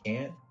say they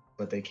can't,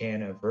 but they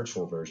can a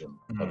virtual version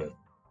of it,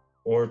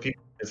 or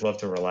people just love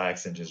to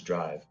relax and just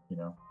drive,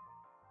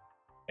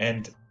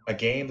 And a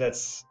game that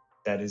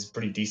is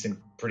pretty decent,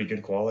 pretty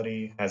good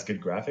quality, has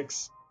good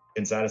graphics,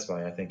 can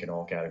satisfy, I think, in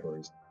all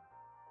categories.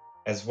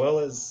 As well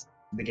as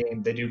the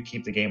game, they do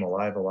keep the game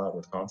alive a lot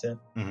with content.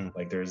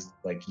 Like there's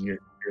like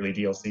yearly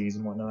DLCs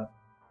and whatnot.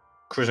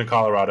 Cruising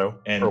Colorado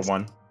for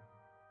one.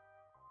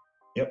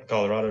 Yep,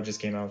 Colorado just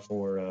came out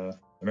for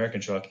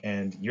American Truck,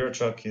 and Euro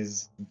Truck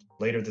is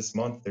later this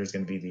month. There's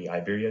going to be the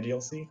Iberia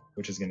DLC,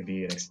 which is going to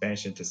be an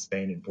expansion to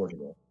Spain and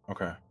Portugal.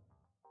 Okay.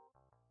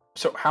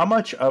 So how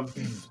much of,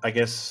 I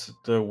guess,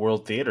 the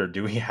world theater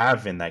do we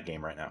have in that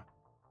game right now?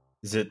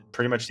 Is it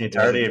pretty much the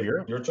entirety of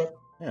Europe? Euro Truck?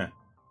 Yeah.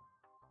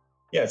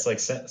 Yeah, it's like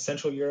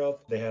Central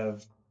Europe. They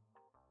have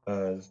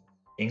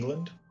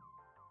England,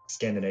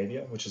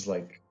 Scandinavia, which is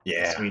like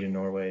Sweden,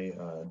 Norway,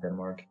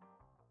 Denmark.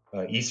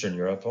 Eastern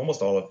Europe,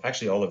 almost all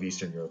of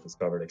Eastern Europe is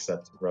covered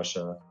except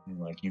Russia and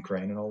like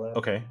Ukraine and all that.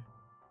 Okay.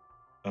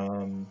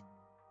 Let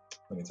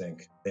me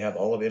think. They have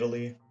all of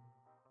Italy.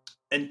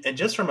 And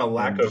just from a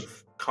lack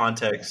of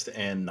context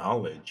and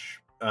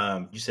knowledge,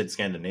 you said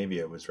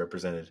Scandinavia was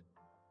represented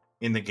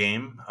in the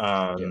game.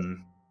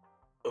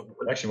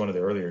 Actually, one of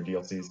the earlier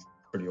DLCs,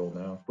 pretty old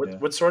now.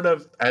 What sort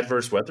of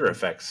adverse weather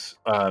effects?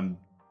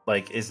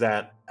 Like, is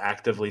that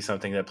actively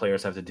something that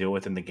players have to deal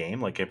with in the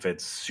game? Like, if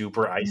it's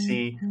super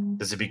icy,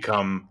 does it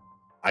become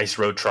Ice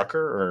Road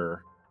Trucker?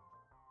 Or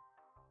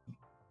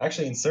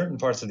actually, in certain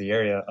parts of the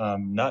area,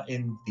 not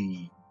in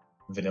the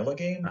vanilla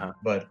game,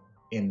 but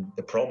in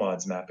the Pro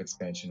Mods map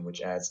expansion,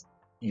 which adds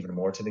even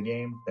more to the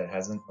game that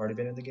hasn't already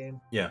been in the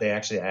game. Yeah, they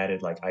actually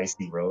added like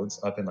icy roads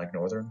up in like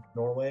northern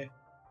Norway.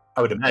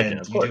 I would imagine.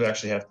 And you do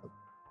actually have to,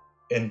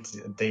 and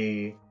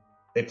they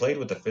played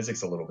with the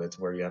physics a little bit,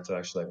 to where you have to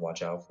actually like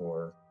watch out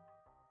for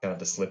kind of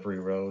the slippery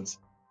roads.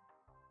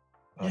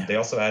 They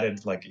also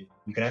added like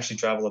you can actually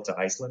travel up to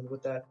Iceland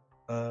with that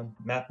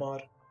map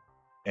mod,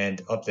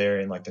 and up there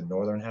in like the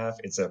northern half,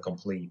 it's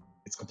completely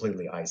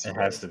icy. It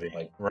has to be.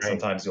 Like right.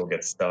 Sometimes you'll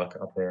get stuck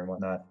up there and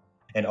whatnot.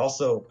 And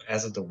also,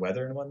 as of the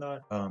weather and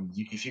whatnot,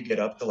 if you get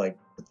up to like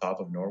the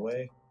top of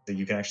Norway, that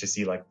you can actually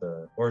see like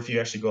or if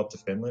you actually go up to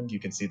Finland, you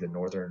can see the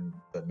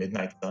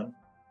midnight sun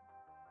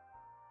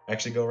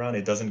actually go around.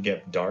 It doesn't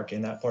get dark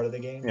in that part of the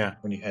game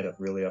when you head up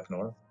really up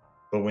north.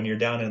 But when you're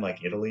down in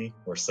like Italy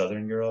or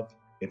Southern Europe,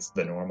 it's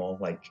the normal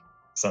like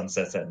sun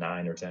sets at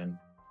 9 or 10.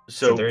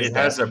 So there is it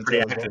has that a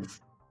pretty detail as well.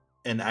 active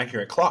and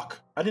accurate clock.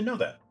 I didn't know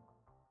that.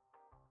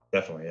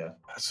 Definitely, yeah.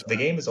 That's The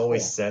game is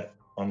always cool. set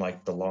on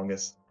like the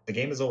longest. The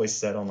game is always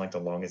set on like the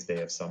longest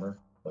day of summer,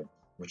 like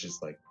which is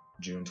like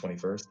June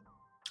 21st.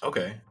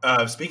 Okay.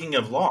 Speaking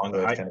of long, So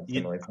it kind of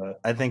simulates that.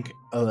 I think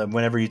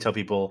whenever you tell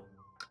people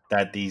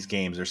that these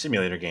games are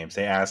simulator games,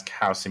 they ask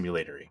how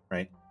simulatory,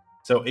 right?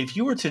 So if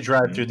you were to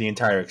drive through the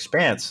entire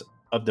expanse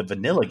of the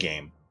vanilla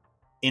game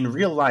in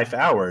real life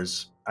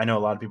hours, I know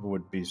a lot of people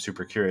would be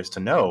super curious to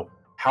know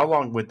how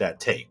long would that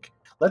take?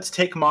 Let's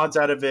take mods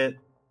out of it.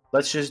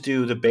 Let's just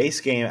do the base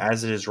game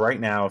as it is right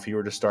now. If you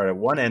were to start at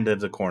one end of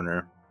the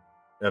corner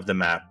of the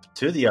map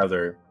to the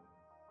other,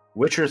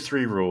 Witcher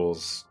 3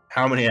 rules,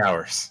 how many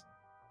hours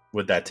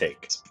would that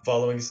take?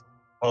 Following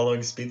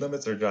speed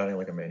limits or driving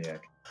like a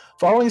maniac?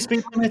 Following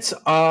speed limits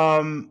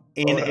in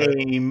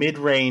a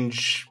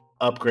mid-range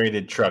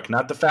upgraded truck.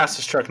 Not the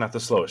fastest truck, not the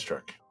slowest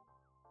truck.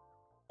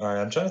 All right,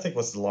 I'm trying to think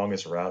what's the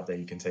longest route that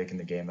you can take in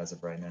the game as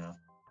of right now.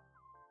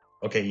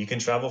 Okay, you can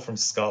travel from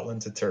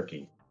Scotland to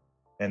Turkey,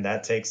 and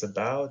that takes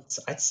about,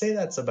 I'd say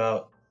that's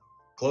about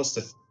close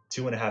to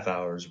 2.5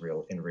 hours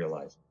in real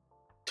life.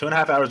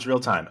 2.5 hours real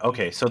time.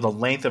 Okay, so the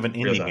length of an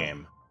indie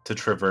game to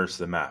traverse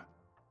the map.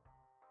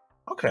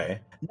 Okay,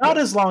 not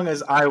as long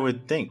as I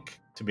would think,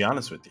 to be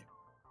honest with you.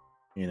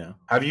 You know,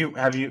 have you?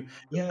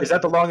 Yeah. Is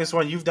that the longest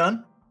one you've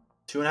done?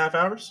 2.5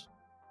 hours?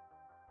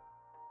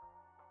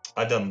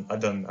 I've done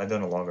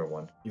a longer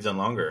one. You've done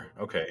longer,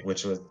 okay.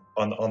 Which was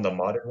on the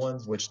modern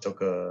ones, which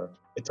took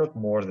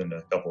more than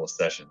a couple of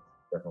sessions,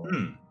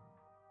 definitely.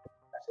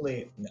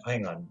 Actually,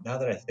 hang on. Now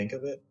that I think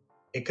of it,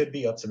 it could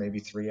be up to maybe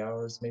 3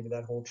 hours, maybe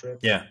that whole trip.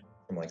 Yeah.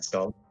 From like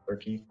Scotland to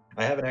Turkey.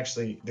 I haven't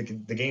actually.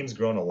 The game's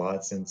grown a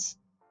lot since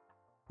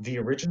the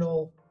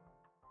original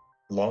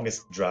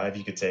longest drive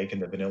you could take in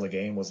the vanilla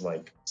game was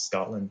like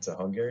Scotland to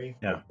Hungary,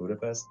 like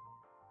Budapest,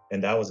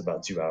 and that was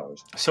about 2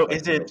 hours. So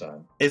is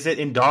it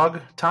in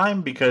dog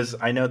time? Because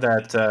I know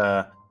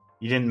that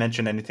you didn't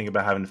mention anything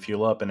about having to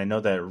fuel up, and I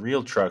know that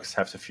real trucks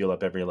have to fuel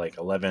up every like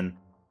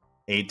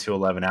 8 to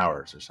 11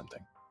 hours or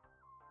something.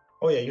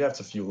 Oh yeah, you have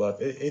to fuel up.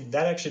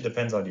 That actually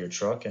depends on your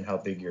truck and how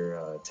big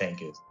your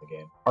tank is in the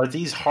game. Are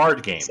these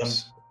hard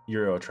games?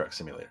 Euro Truck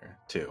Simulator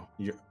 2.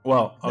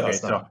 No,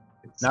 it's not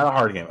a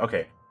hard game.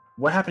 Okay.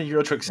 What happened to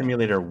Euro Truck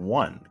Simulator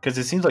 1? Because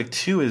it seems like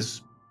 2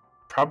 is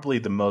probably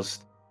the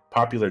most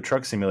popular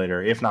truck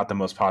simulator, if not the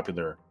most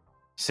popular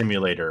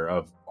simulator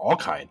of all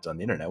kinds on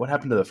the internet. What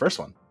happened to the first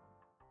one?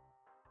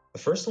 The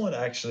first one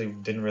actually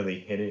didn't really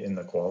hit it in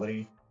the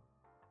quality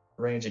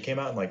range. It came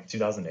out in like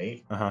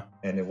 2008,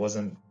 and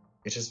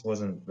it just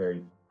wasn't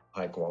very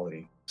high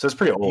quality. So it's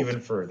pretty old.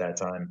 Even for that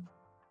time.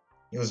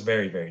 It was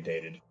very, very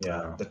dated.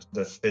 Yeah. Wow.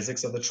 The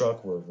physics of the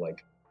truck were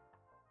like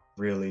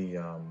really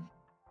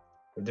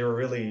they were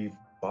really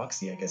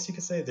boxy, I guess you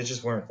could say. They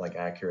just weren't like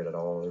accurate at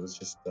all. It was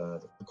just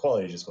the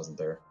quality just wasn't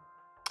there.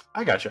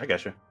 I got you.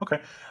 Okay.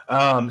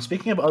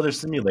 Speaking of other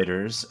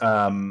simulators,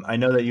 I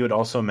know that you had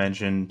also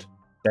mentioned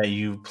that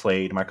you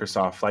played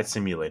Microsoft Flight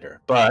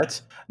Simulator,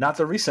 but not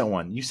the recent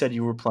one. You said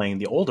you were playing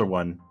the older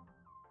one.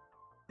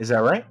 Is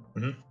that right?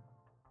 Mm-hmm.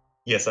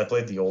 Yes, I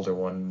played the older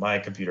one. My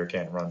computer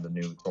can't run the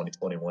new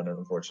 2021,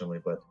 unfortunately,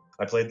 but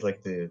I played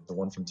like the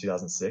one from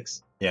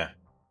 2006. Yeah.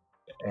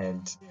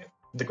 And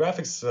the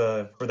graphics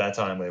for that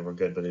time they were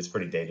good, but it's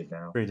pretty dated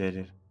now. Pretty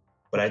dated.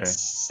 But I'd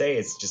say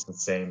it's just the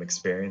same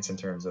experience in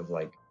terms of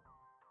like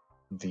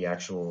the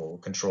actual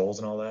controls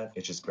and all that.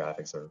 It's just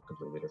graphics are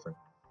completely different.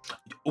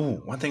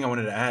 Ooh, one thing I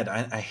wanted to add.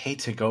 I hate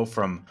to go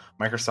from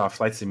Microsoft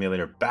Flight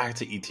Simulator back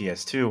to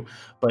ETS2,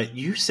 but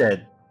you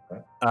said,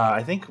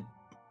 I think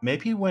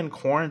maybe when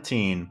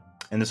quarantine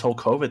and this whole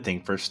COVID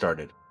thing first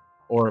started,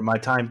 or my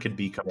time could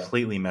be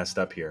completely messed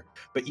up here,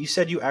 but you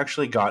said you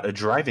actually got a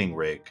driving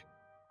rig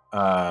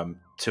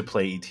to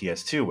play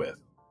ETS2 with.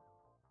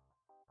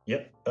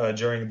 Yep.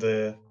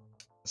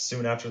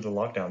 Soon after the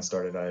lockdown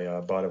started,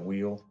 I bought a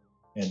wheel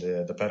and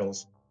the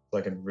pedals so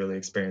I could really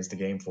experience the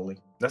game fully.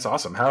 That's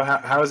awesome. How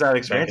has that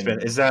experience been?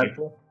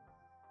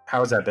 How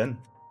has that been?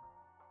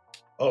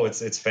 Oh,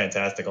 it's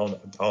fantastic.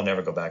 I'll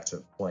never go back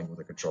to playing with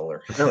a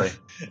controller. Really?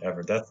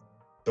 Ever.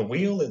 The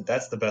wheel.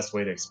 That's the best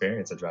way to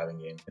experience a driving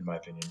game, in my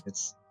opinion.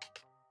 It's.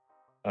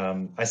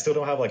 I still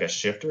don't have like a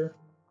shifter.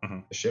 Mm-hmm.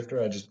 The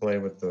shifter, I just play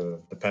with the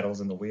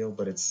pedals and the wheel,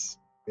 but it's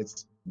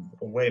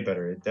way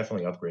better. It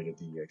definitely upgraded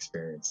the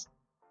experience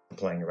of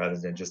playing rather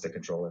than just a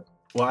controller.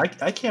 Well,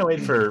 I can't wait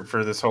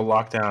for this whole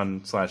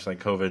lockdown / like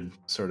COVID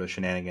sort of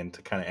shenanigan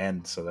to kind of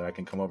end so that I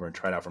can come over and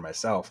try it out for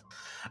myself.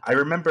 I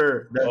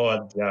remember that,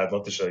 I'd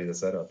love to show you the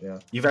setup. Yeah,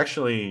 you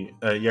actually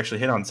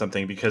hit on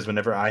something, because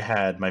whenever I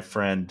had my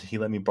friend, he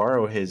let me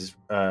borrow his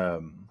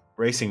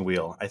racing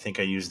wheel. I think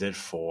I used it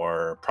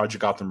for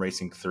Project Gotham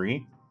Racing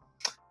 3,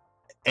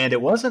 and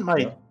it wasn't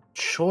my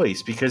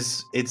choice,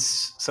 because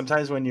it's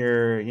sometimes when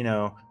you're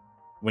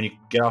when you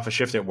get off a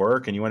shift at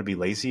work and you want to be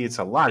lazy, it's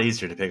a lot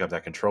easier to pick up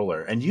that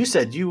controller. And you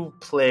said you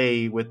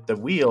play with the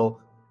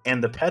wheel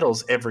and the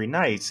pedals every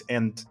night,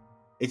 and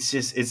it's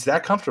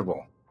that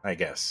comfortable, I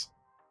guess.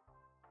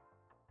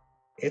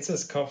 it's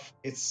as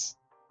it's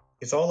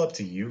all up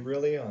to you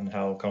really on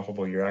how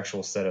comfortable your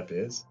actual setup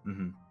is.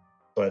 Mm-hmm.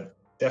 But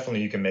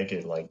definitely you can make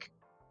it like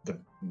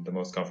the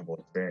most comfortable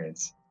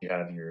experience. You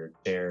have your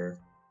chair,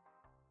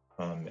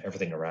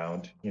 everything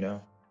around,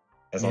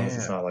 as long as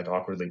it's Yeah. not like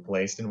awkwardly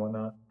placed and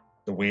whatnot.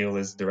 The wheel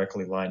is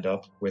directly lined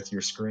up with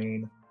your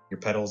screen. Your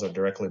pedals are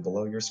directly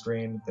below your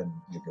screen. Then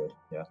you're good.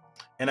 Yeah.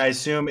 And I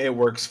assume it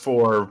works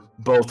for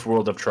both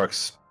World of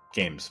Trucks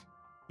games,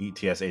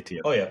 ETS,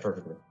 ATS. Oh yeah,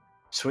 perfectly.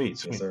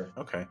 Sweet. Yes, sir.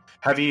 Okay.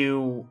 Have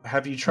you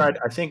tried?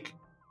 I think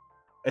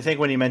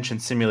when you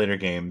mentioned simulator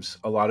games,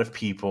 a lot of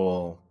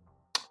people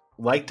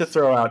like to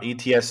throw out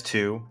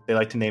ETS2. They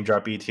like to name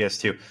drop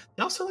ETS2.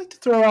 They also like to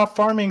throw out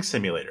Farming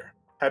Simulator.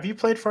 Have you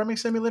played Farming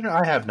Simulator?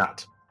 I have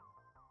not.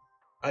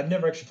 I've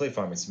never actually played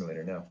Farming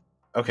Simulator. No.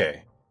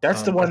 Okay,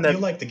 that's the one I that.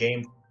 feel like the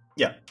game.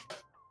 Yeah.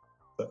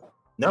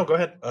 No, go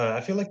ahead.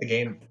 I feel like the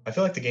game. I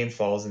feel like the game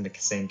falls in the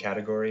same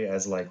category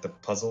as like the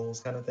puzzles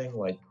kind of thing,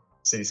 like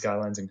City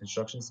Skylines and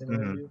Construction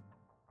Simulator. Mhm.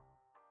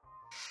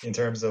 In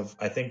terms of,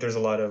 I think there's a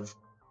lot of,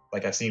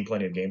 like, I've seen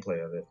plenty of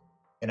gameplay of it,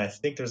 and I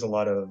think there's a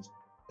lot of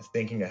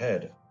thinking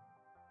ahead,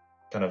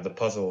 kind of the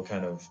puzzle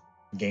kind of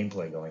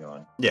gameplay going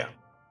on. Yeah,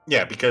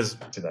 because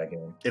to that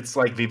game, it's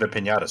like Viva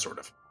Pinata, sort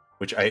of,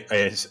 which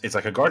it's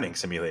like a gardening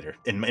simulator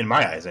in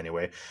my eyes,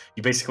 anyway.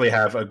 You basically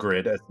have a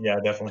grid. Yeah,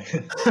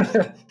 definitely.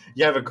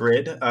 You have a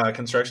grid,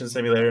 construction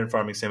simulator and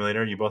farming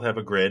simulator. You both have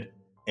a grid,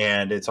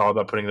 and it's all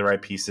about putting the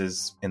right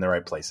pieces in the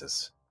right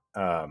places.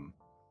 And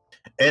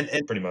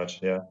pretty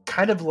much, yeah.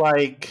 Kind of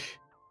like,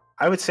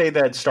 I would say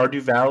that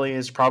Stardew Valley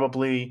is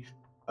probably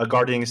a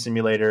gardening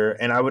simulator,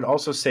 and I would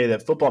also say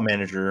that Football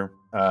Manager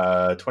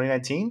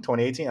 2019,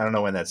 2018, I don't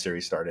know when that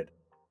series started.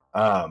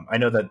 I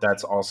know that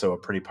that's also a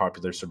pretty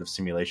popular sort of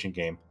simulation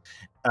game.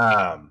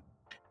 I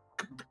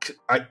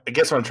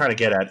guess what I'm trying to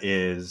get at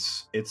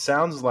is it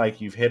sounds like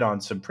you've hit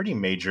on some pretty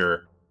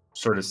major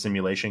sort of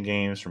simulation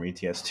games from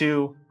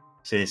ETS2,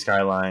 City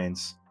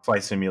Skylines,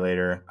 Flight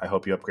Simulator. I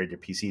hope you upgrade your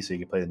PC so you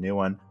can play the new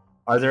one.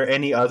 Are there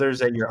any others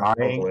that you're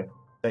eyeing Hopefully.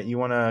 that you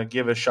want to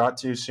give a shot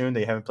to soon that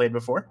you haven't played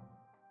before?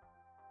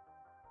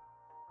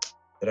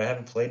 That I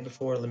haven't played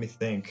before? Let me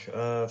think.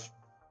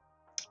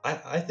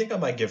 I think I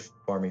might give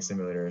Farming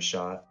Simulator a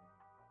shot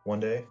one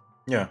day.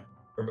 Yeah.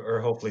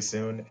 Or hopefully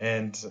soon.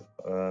 And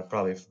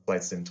probably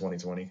Flight Sim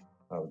 2020.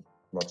 I would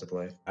love to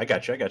play. I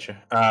got you.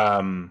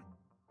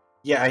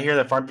 Yeah, I hear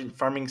that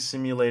Farming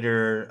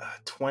Simulator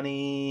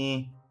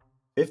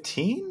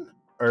 2015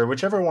 or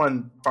whichever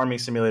one Farming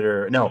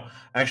Simulator. No,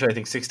 actually, I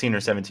think 16 or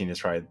 17 is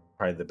probably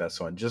the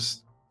best one,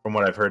 just from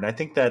what I've heard. And I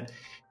think that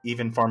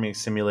even Farming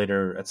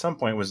Simulator at some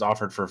point was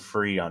offered for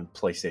free on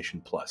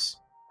PlayStation Plus.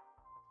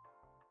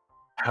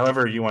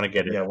 However you want to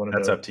get it,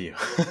 that's up to you.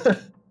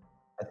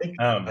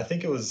 I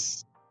think it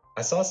was.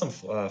 I saw some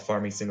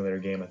Farming Simulator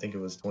game. I think it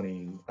was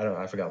 20.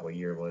 I forgot what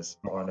year it was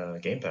on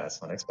Game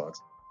Pass on Xbox.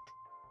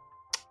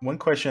 One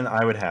question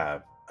I would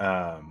have,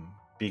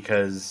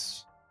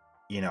 because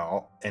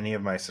any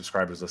of my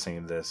subscribers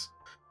listening to this,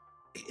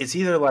 it's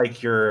either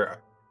like you're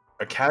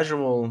a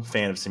casual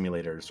fan of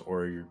simulators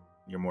or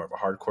you're more of a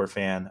hardcore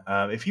fan.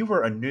 If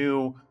you're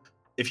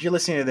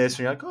listening to this and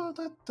you're like, oh,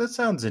 that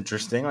sounds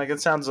interesting. Like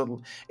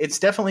it's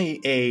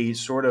definitely a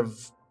sort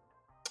of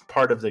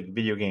part of the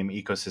video game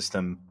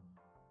ecosystem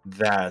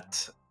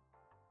that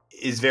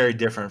is very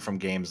different from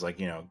games like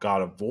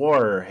God of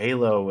War, or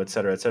Halo, et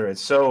cetera, et cetera.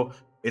 So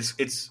it's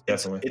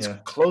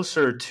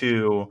closer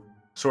to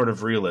sort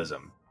of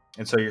realism,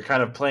 and so you're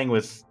kind of playing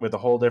with a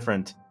whole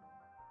different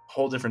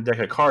deck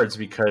of cards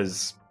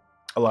because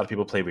a lot of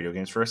people play video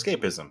games for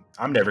escapism.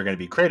 I'm never going to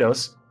be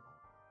Kratos,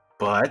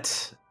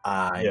 but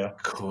I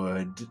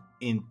could,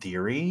 in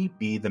theory,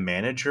 be the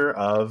manager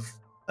of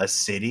a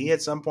city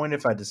at some point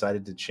if I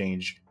decided to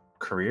change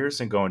careers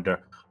and go into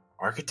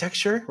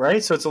architecture,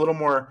 right? So it's a little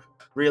more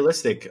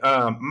realistic.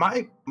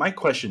 My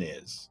question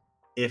is,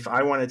 if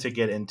I wanted to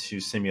get into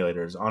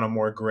simulators on a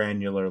more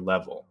granular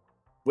level,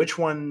 which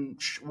one?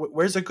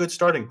 Where's a good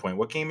starting point?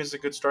 What game is a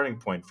good starting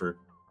point for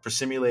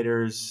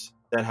simulators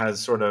that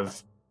has sort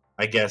of,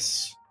 I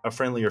guess, a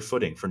friendlier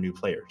footing for new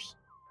players?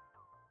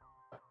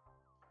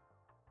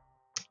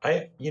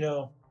 For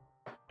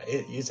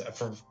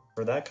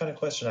that kind of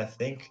question, I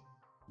think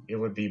it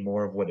would be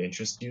more of what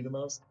interests you the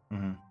most.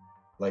 Mm-hmm.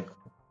 Like,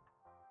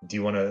 do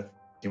you want to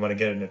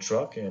get in a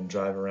truck and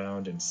drive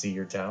around and see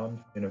your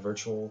town in a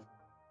virtual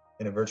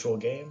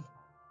game?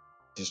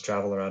 Just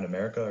travel around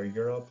America or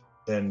Europe?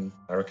 Then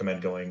I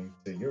recommend going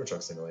to Euro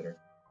Truck Simulator.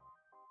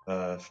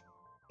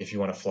 If you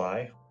want to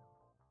fly,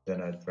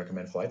 then I'd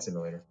recommend Flight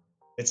Simulator.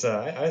 It's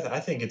I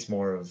think it's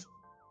more of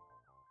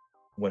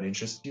what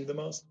interests you the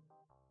most,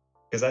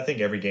 because I think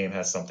every game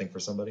has something for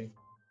somebody.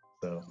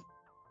 So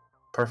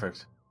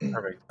perfect.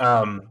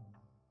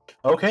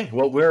 Okay,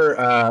 well we're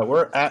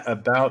at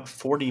about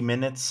 40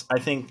 minutes. I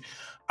think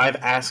I've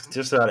asked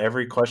just about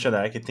every question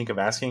that I could think of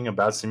asking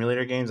about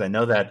simulator games. I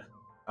know that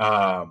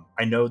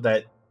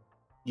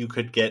you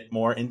could get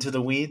more into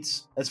the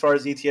weeds as far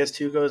as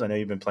ETS2 goes. I know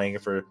you've been playing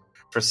it for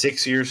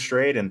 6 years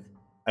straight, and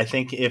I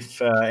think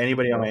if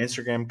anybody on my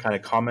Instagram kind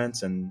of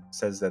comments and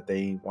says that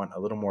they want a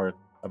little more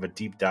of a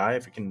deep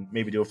dive, we can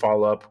maybe do a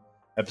follow-up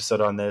episode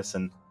on this.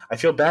 And I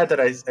feel bad that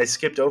I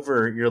skipped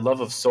over your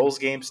love of Souls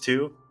games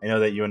too. I know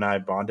that you and I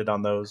bonded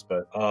on those,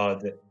 but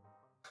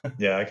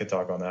yeah, I could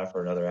talk on that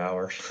for another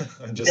hour.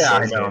 Just yeah,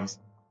 I Souls know. games.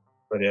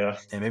 But yeah,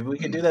 And maybe we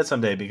can do that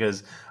someday,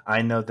 because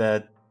I know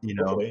that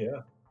hopefully,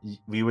 yeah.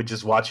 we would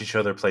just watch each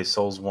other play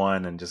Souls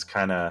 1 and just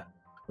kind of.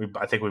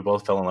 I think we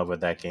both fell in love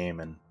with that game,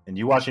 and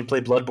you watched me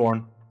play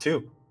Bloodborne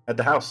too at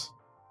the house.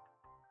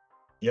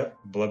 Yep,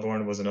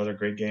 Bloodborne was another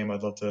great game.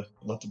 I'd love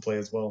to play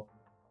as well.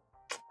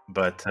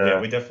 But yeah,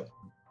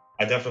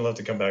 I definitely love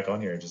to come back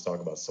on here and just talk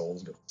about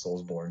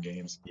Soulsborne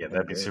games. Yeah,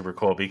 that'd be super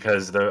cool,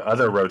 because the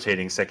other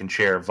rotating second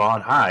chair,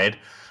 Vaughn Hyde,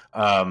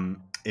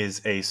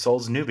 is a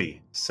Souls newbie.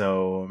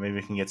 So maybe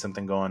we can get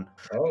something going.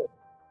 Oh,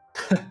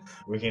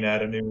 we can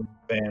add a new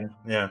fan.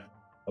 Yeah,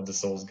 of the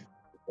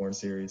Soulsborne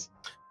series.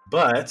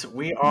 But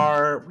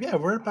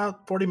we're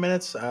about 40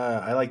 minutes.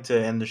 I like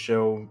to end the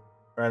show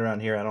right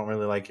around here. I don't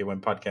really like it when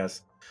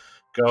podcasts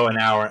go an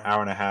hour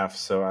and a half.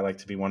 So I like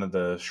to be one of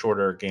the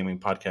shorter gaming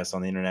podcasts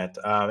on the internet.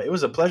 It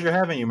was a pleasure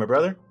having you, my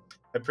brother.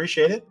 I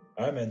appreciate it.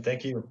 All right, man.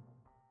 Thank you.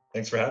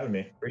 Thanks for having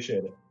me.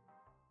 Appreciate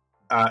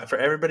it. For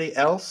everybody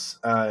else,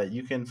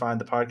 you can find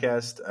the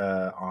podcast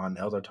on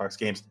Eldar Talks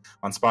Games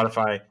on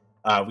Spotify.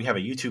 We have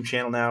a YouTube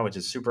channel now, which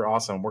is super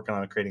awesome. I'm working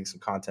on creating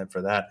some content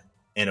for that.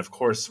 And of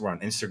course, we're on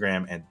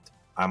Instagram, and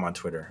I'm on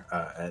Twitter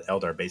at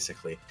Eldar,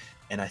 basically.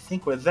 And I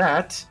think with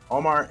that,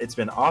 Omar, it's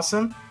been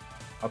awesome.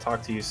 I'll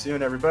talk to you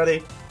soon,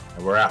 everybody.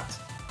 And we're out.